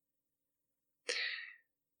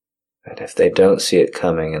 That if they don't see it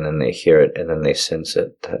coming and then they hear it and then they sense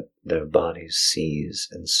it, that their bodies seize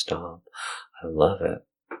and stop. I love it.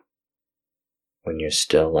 When you're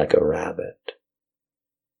still like a rabbit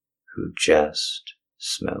who just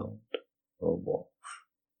smelled a wolf.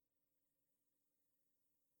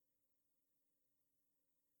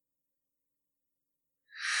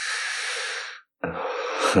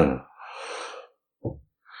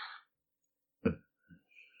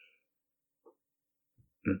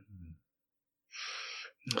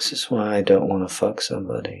 This is why I don't want to fuck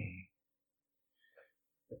somebody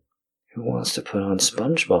who wants to put on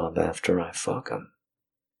SpongeBob after I fuck him.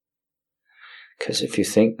 Because if you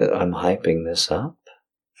think that I'm hyping this up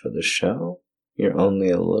for the show, you're only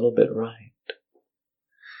a little bit right.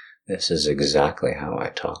 This is exactly how I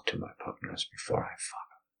talk to my partners before I fuck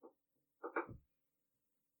them.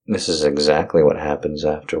 This is exactly what happens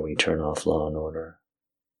after we turn off Law and Order.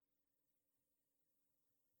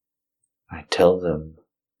 I tell them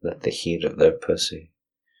that the heat of their pussy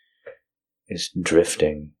is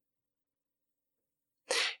drifting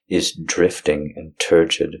and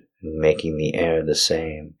turgid and making the air the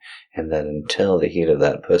same, and that until the heat of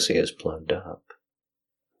that pussy is plugged up,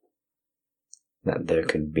 that there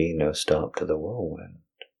can be no stop to the whirlwind,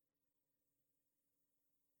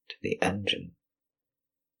 to the engine.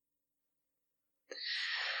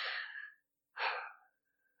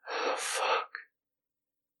 Oh, fuck.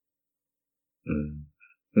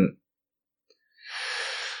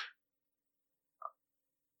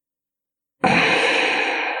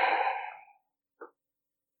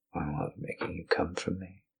 I love making you come for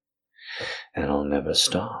me, and I'll never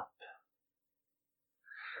stop.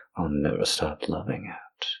 I'll never stop loving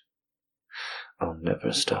it. I'll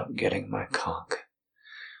never stop getting my cock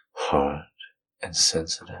hard and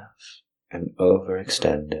sensitive and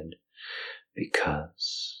overextended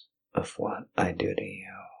because of what I do to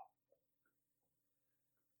you.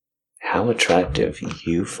 How attractive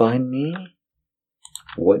you find me,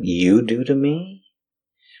 what you do to me,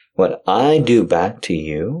 what I do back to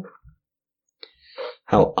you,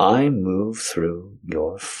 how I move through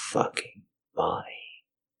your fucking body.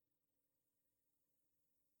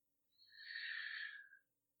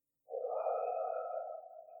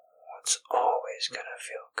 It's always gonna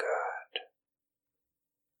feel good.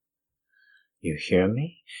 You hear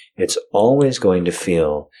me? It's always going to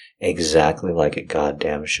feel exactly like it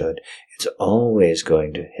goddamn should. It's always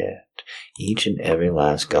going to hit each and every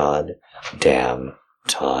last goddamn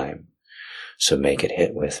time. So make it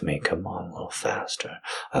hit with me. Come on a little faster.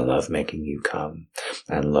 I love making you come.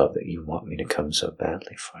 I love that you want me to come so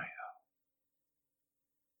badly for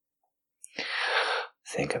you.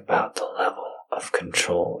 Think about the level of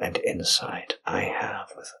control and insight I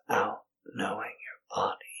have without knowing your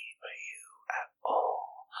body.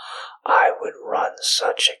 I would run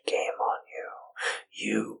such a game on you.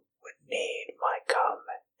 You would need my cum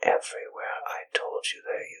everywhere I told you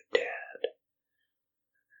that you did.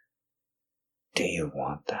 Do you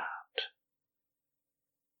want that?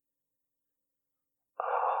 Oh.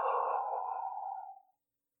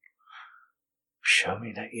 Show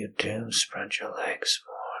me that you do. Spread your legs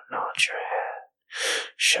more, nod your head.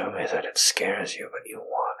 Show me that it scares you, but you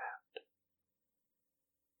want it.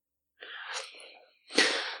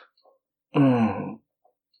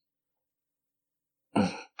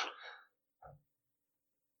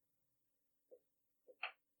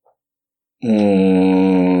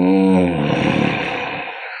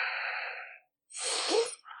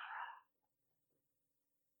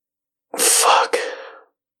 Fuck.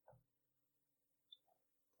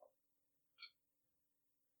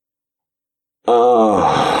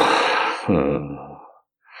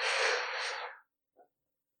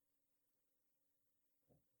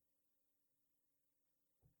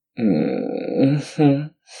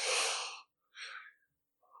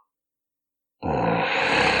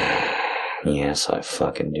 Yes, I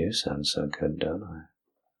fucking do sound so good, don't I?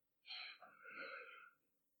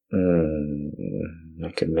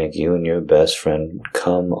 I could make you and your best friend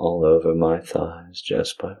come all over my thighs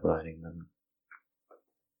just by riding them.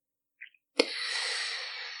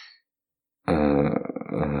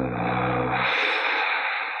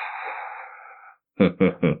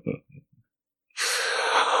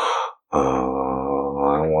 Oh,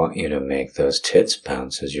 I want you to make those tits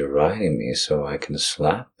bounce as you're riding me so I can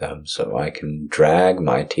slap them, so I can drag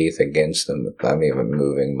my teeth against them without even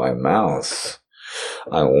moving my mouth.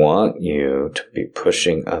 I want you to be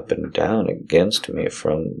pushing up and down against me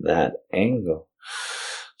from that angle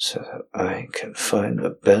so that I can find the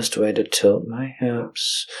best way to tilt my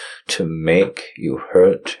hips to make you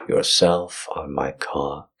hurt yourself on my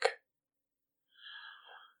cock.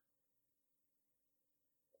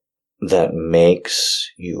 That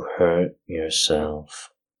makes you hurt yourself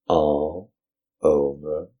all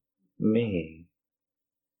over me.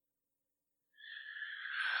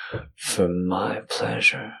 For my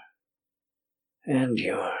pleasure and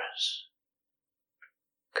yours.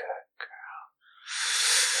 Good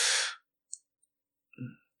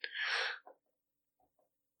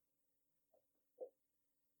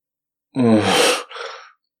girl.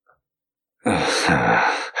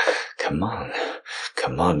 Come on.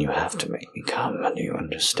 Come on, you have to make me come. Do you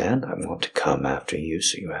understand? I want to come after you,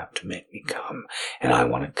 so you have to make me come. And I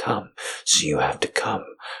want to come, so you have to come.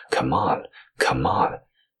 Come on. Come on.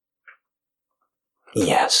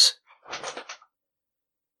 Yes.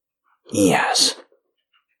 Yes.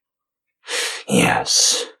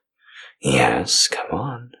 Yes. Yes. Come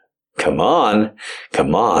on. Come on.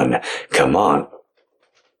 Come on. Come on.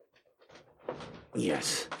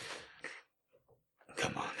 Yes.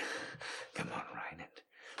 Come on. Come on, ride it.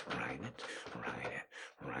 Ride it. Ride it.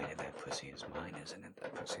 Ride it. That pussy is mine, isn't it?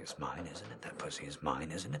 That pussy is mine, isn't it? That pussy is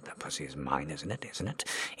mine, isn't it? That pussy is mine, isn't it? Isn't it?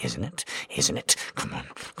 Isn't it? Isn't it? Come on.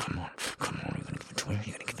 Come on. Come on. Are you gonna give it to me? Are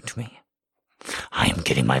you gonna give it to me? I am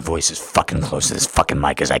getting my voice as fucking close to this fucking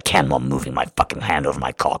mic as I can while moving my fucking hand over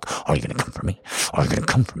my cock. Are you gonna come for me? Are you gonna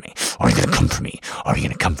come for me? Are you gonna come for me? Are you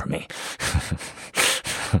gonna come for me?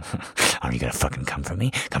 Are you gonna fucking come for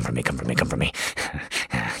me? Come for me, come for me, come for me.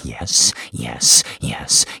 Yes, yes,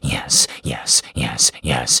 yes, yes, yes, yes,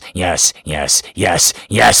 yes, yes, yes, yes,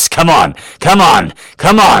 yes. Come on, come on,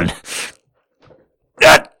 come on.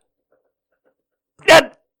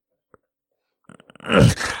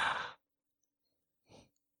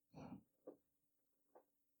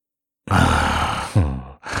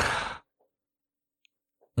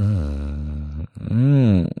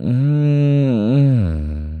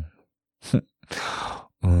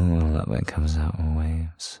 Love it comes out in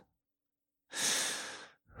waves.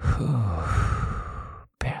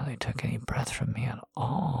 Barely took any breath from me at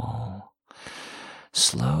all.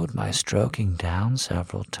 Slowed my stroking down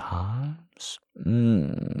several times.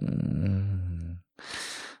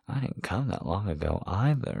 I didn't come that long ago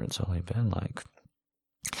either. It's only been like,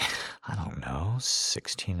 I don't know,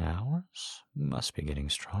 16 hours? Must be getting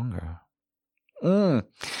stronger.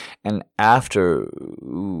 And after,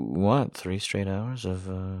 3 straight hours of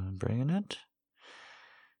bringing it?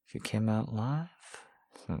 If you came out live?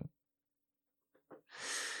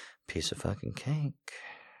 Piece of fucking cake.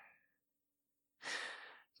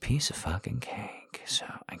 Piece of fucking cake. So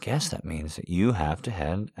I guess that means that you have to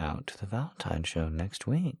head out to the Valentine show next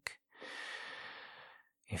week.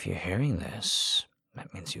 If you're hearing this,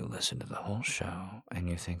 that means you listen to the whole show and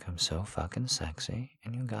you think I'm so fucking sexy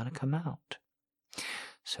and you gotta come out.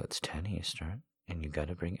 So it's 10 Eastern and you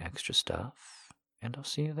gotta bring extra stuff and I'll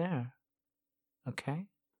see you there. Okay?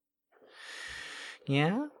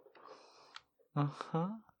 Yeah? Uh-huh.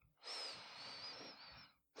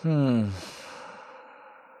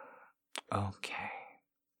 Okay.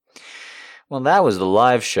 Well, that was the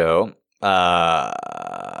live show. I've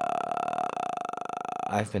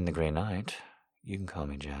been the Grey Knight. You can call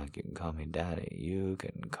me Jack. You can call me Daddy. You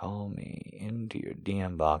can call me into your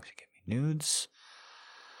DM box to give me nudes.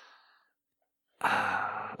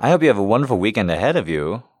 I hope you have a wonderful weekend ahead of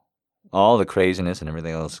you. All the craziness and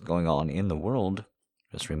everything else going on in the world.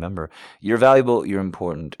 Just remember, you're valuable, you're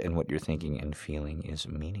important, and what you're thinking and feeling is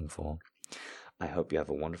meaningful. I hope you have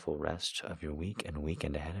a wonderful rest of your week and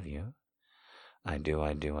weekend ahead of you. I do.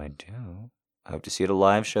 I hope to see you at a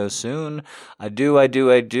live show soon. I do. Thank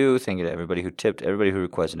you to everybody who tipped, everybody who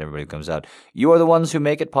requested, everybody who comes out. You are the ones who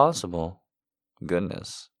make it possible.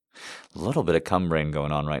 Goodness. A little bit of cum brain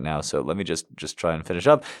going on right now, so let me just try and finish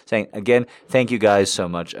up. Saying, again, thank you guys so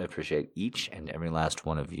much. I appreciate each and every last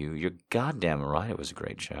one of you. You're goddamn right it was a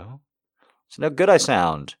great show. Listen how good I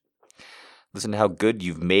sound. Listen to how good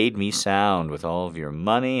you've made me sound with all of your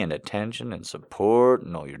money and attention and support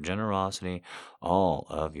and all your generosity. All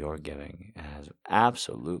of your giving has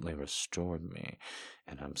absolutely restored me.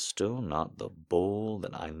 And I'm still not the bull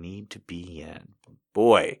that I need to be yet.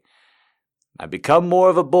 Boy, I become more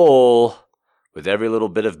of a bull with every little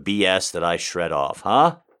bit of BS that I shred off,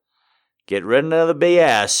 huh? Get rid of the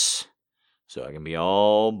BS so I can be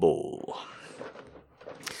all bull.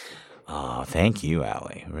 Oh, thank you,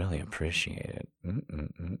 Allie. Really appreciate it.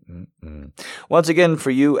 Once again,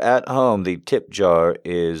 for you at home, the tip jar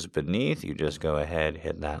is beneath. You just go ahead,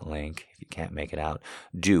 hit that link. If you can't make it out,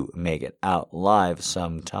 do make it out live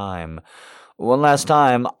sometime. One last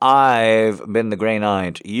time, I've been the Grey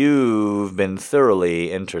Knight. You've been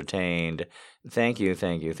thoroughly entertained. Thank you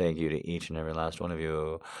to each and every last one of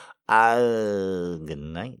you. Good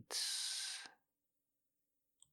night.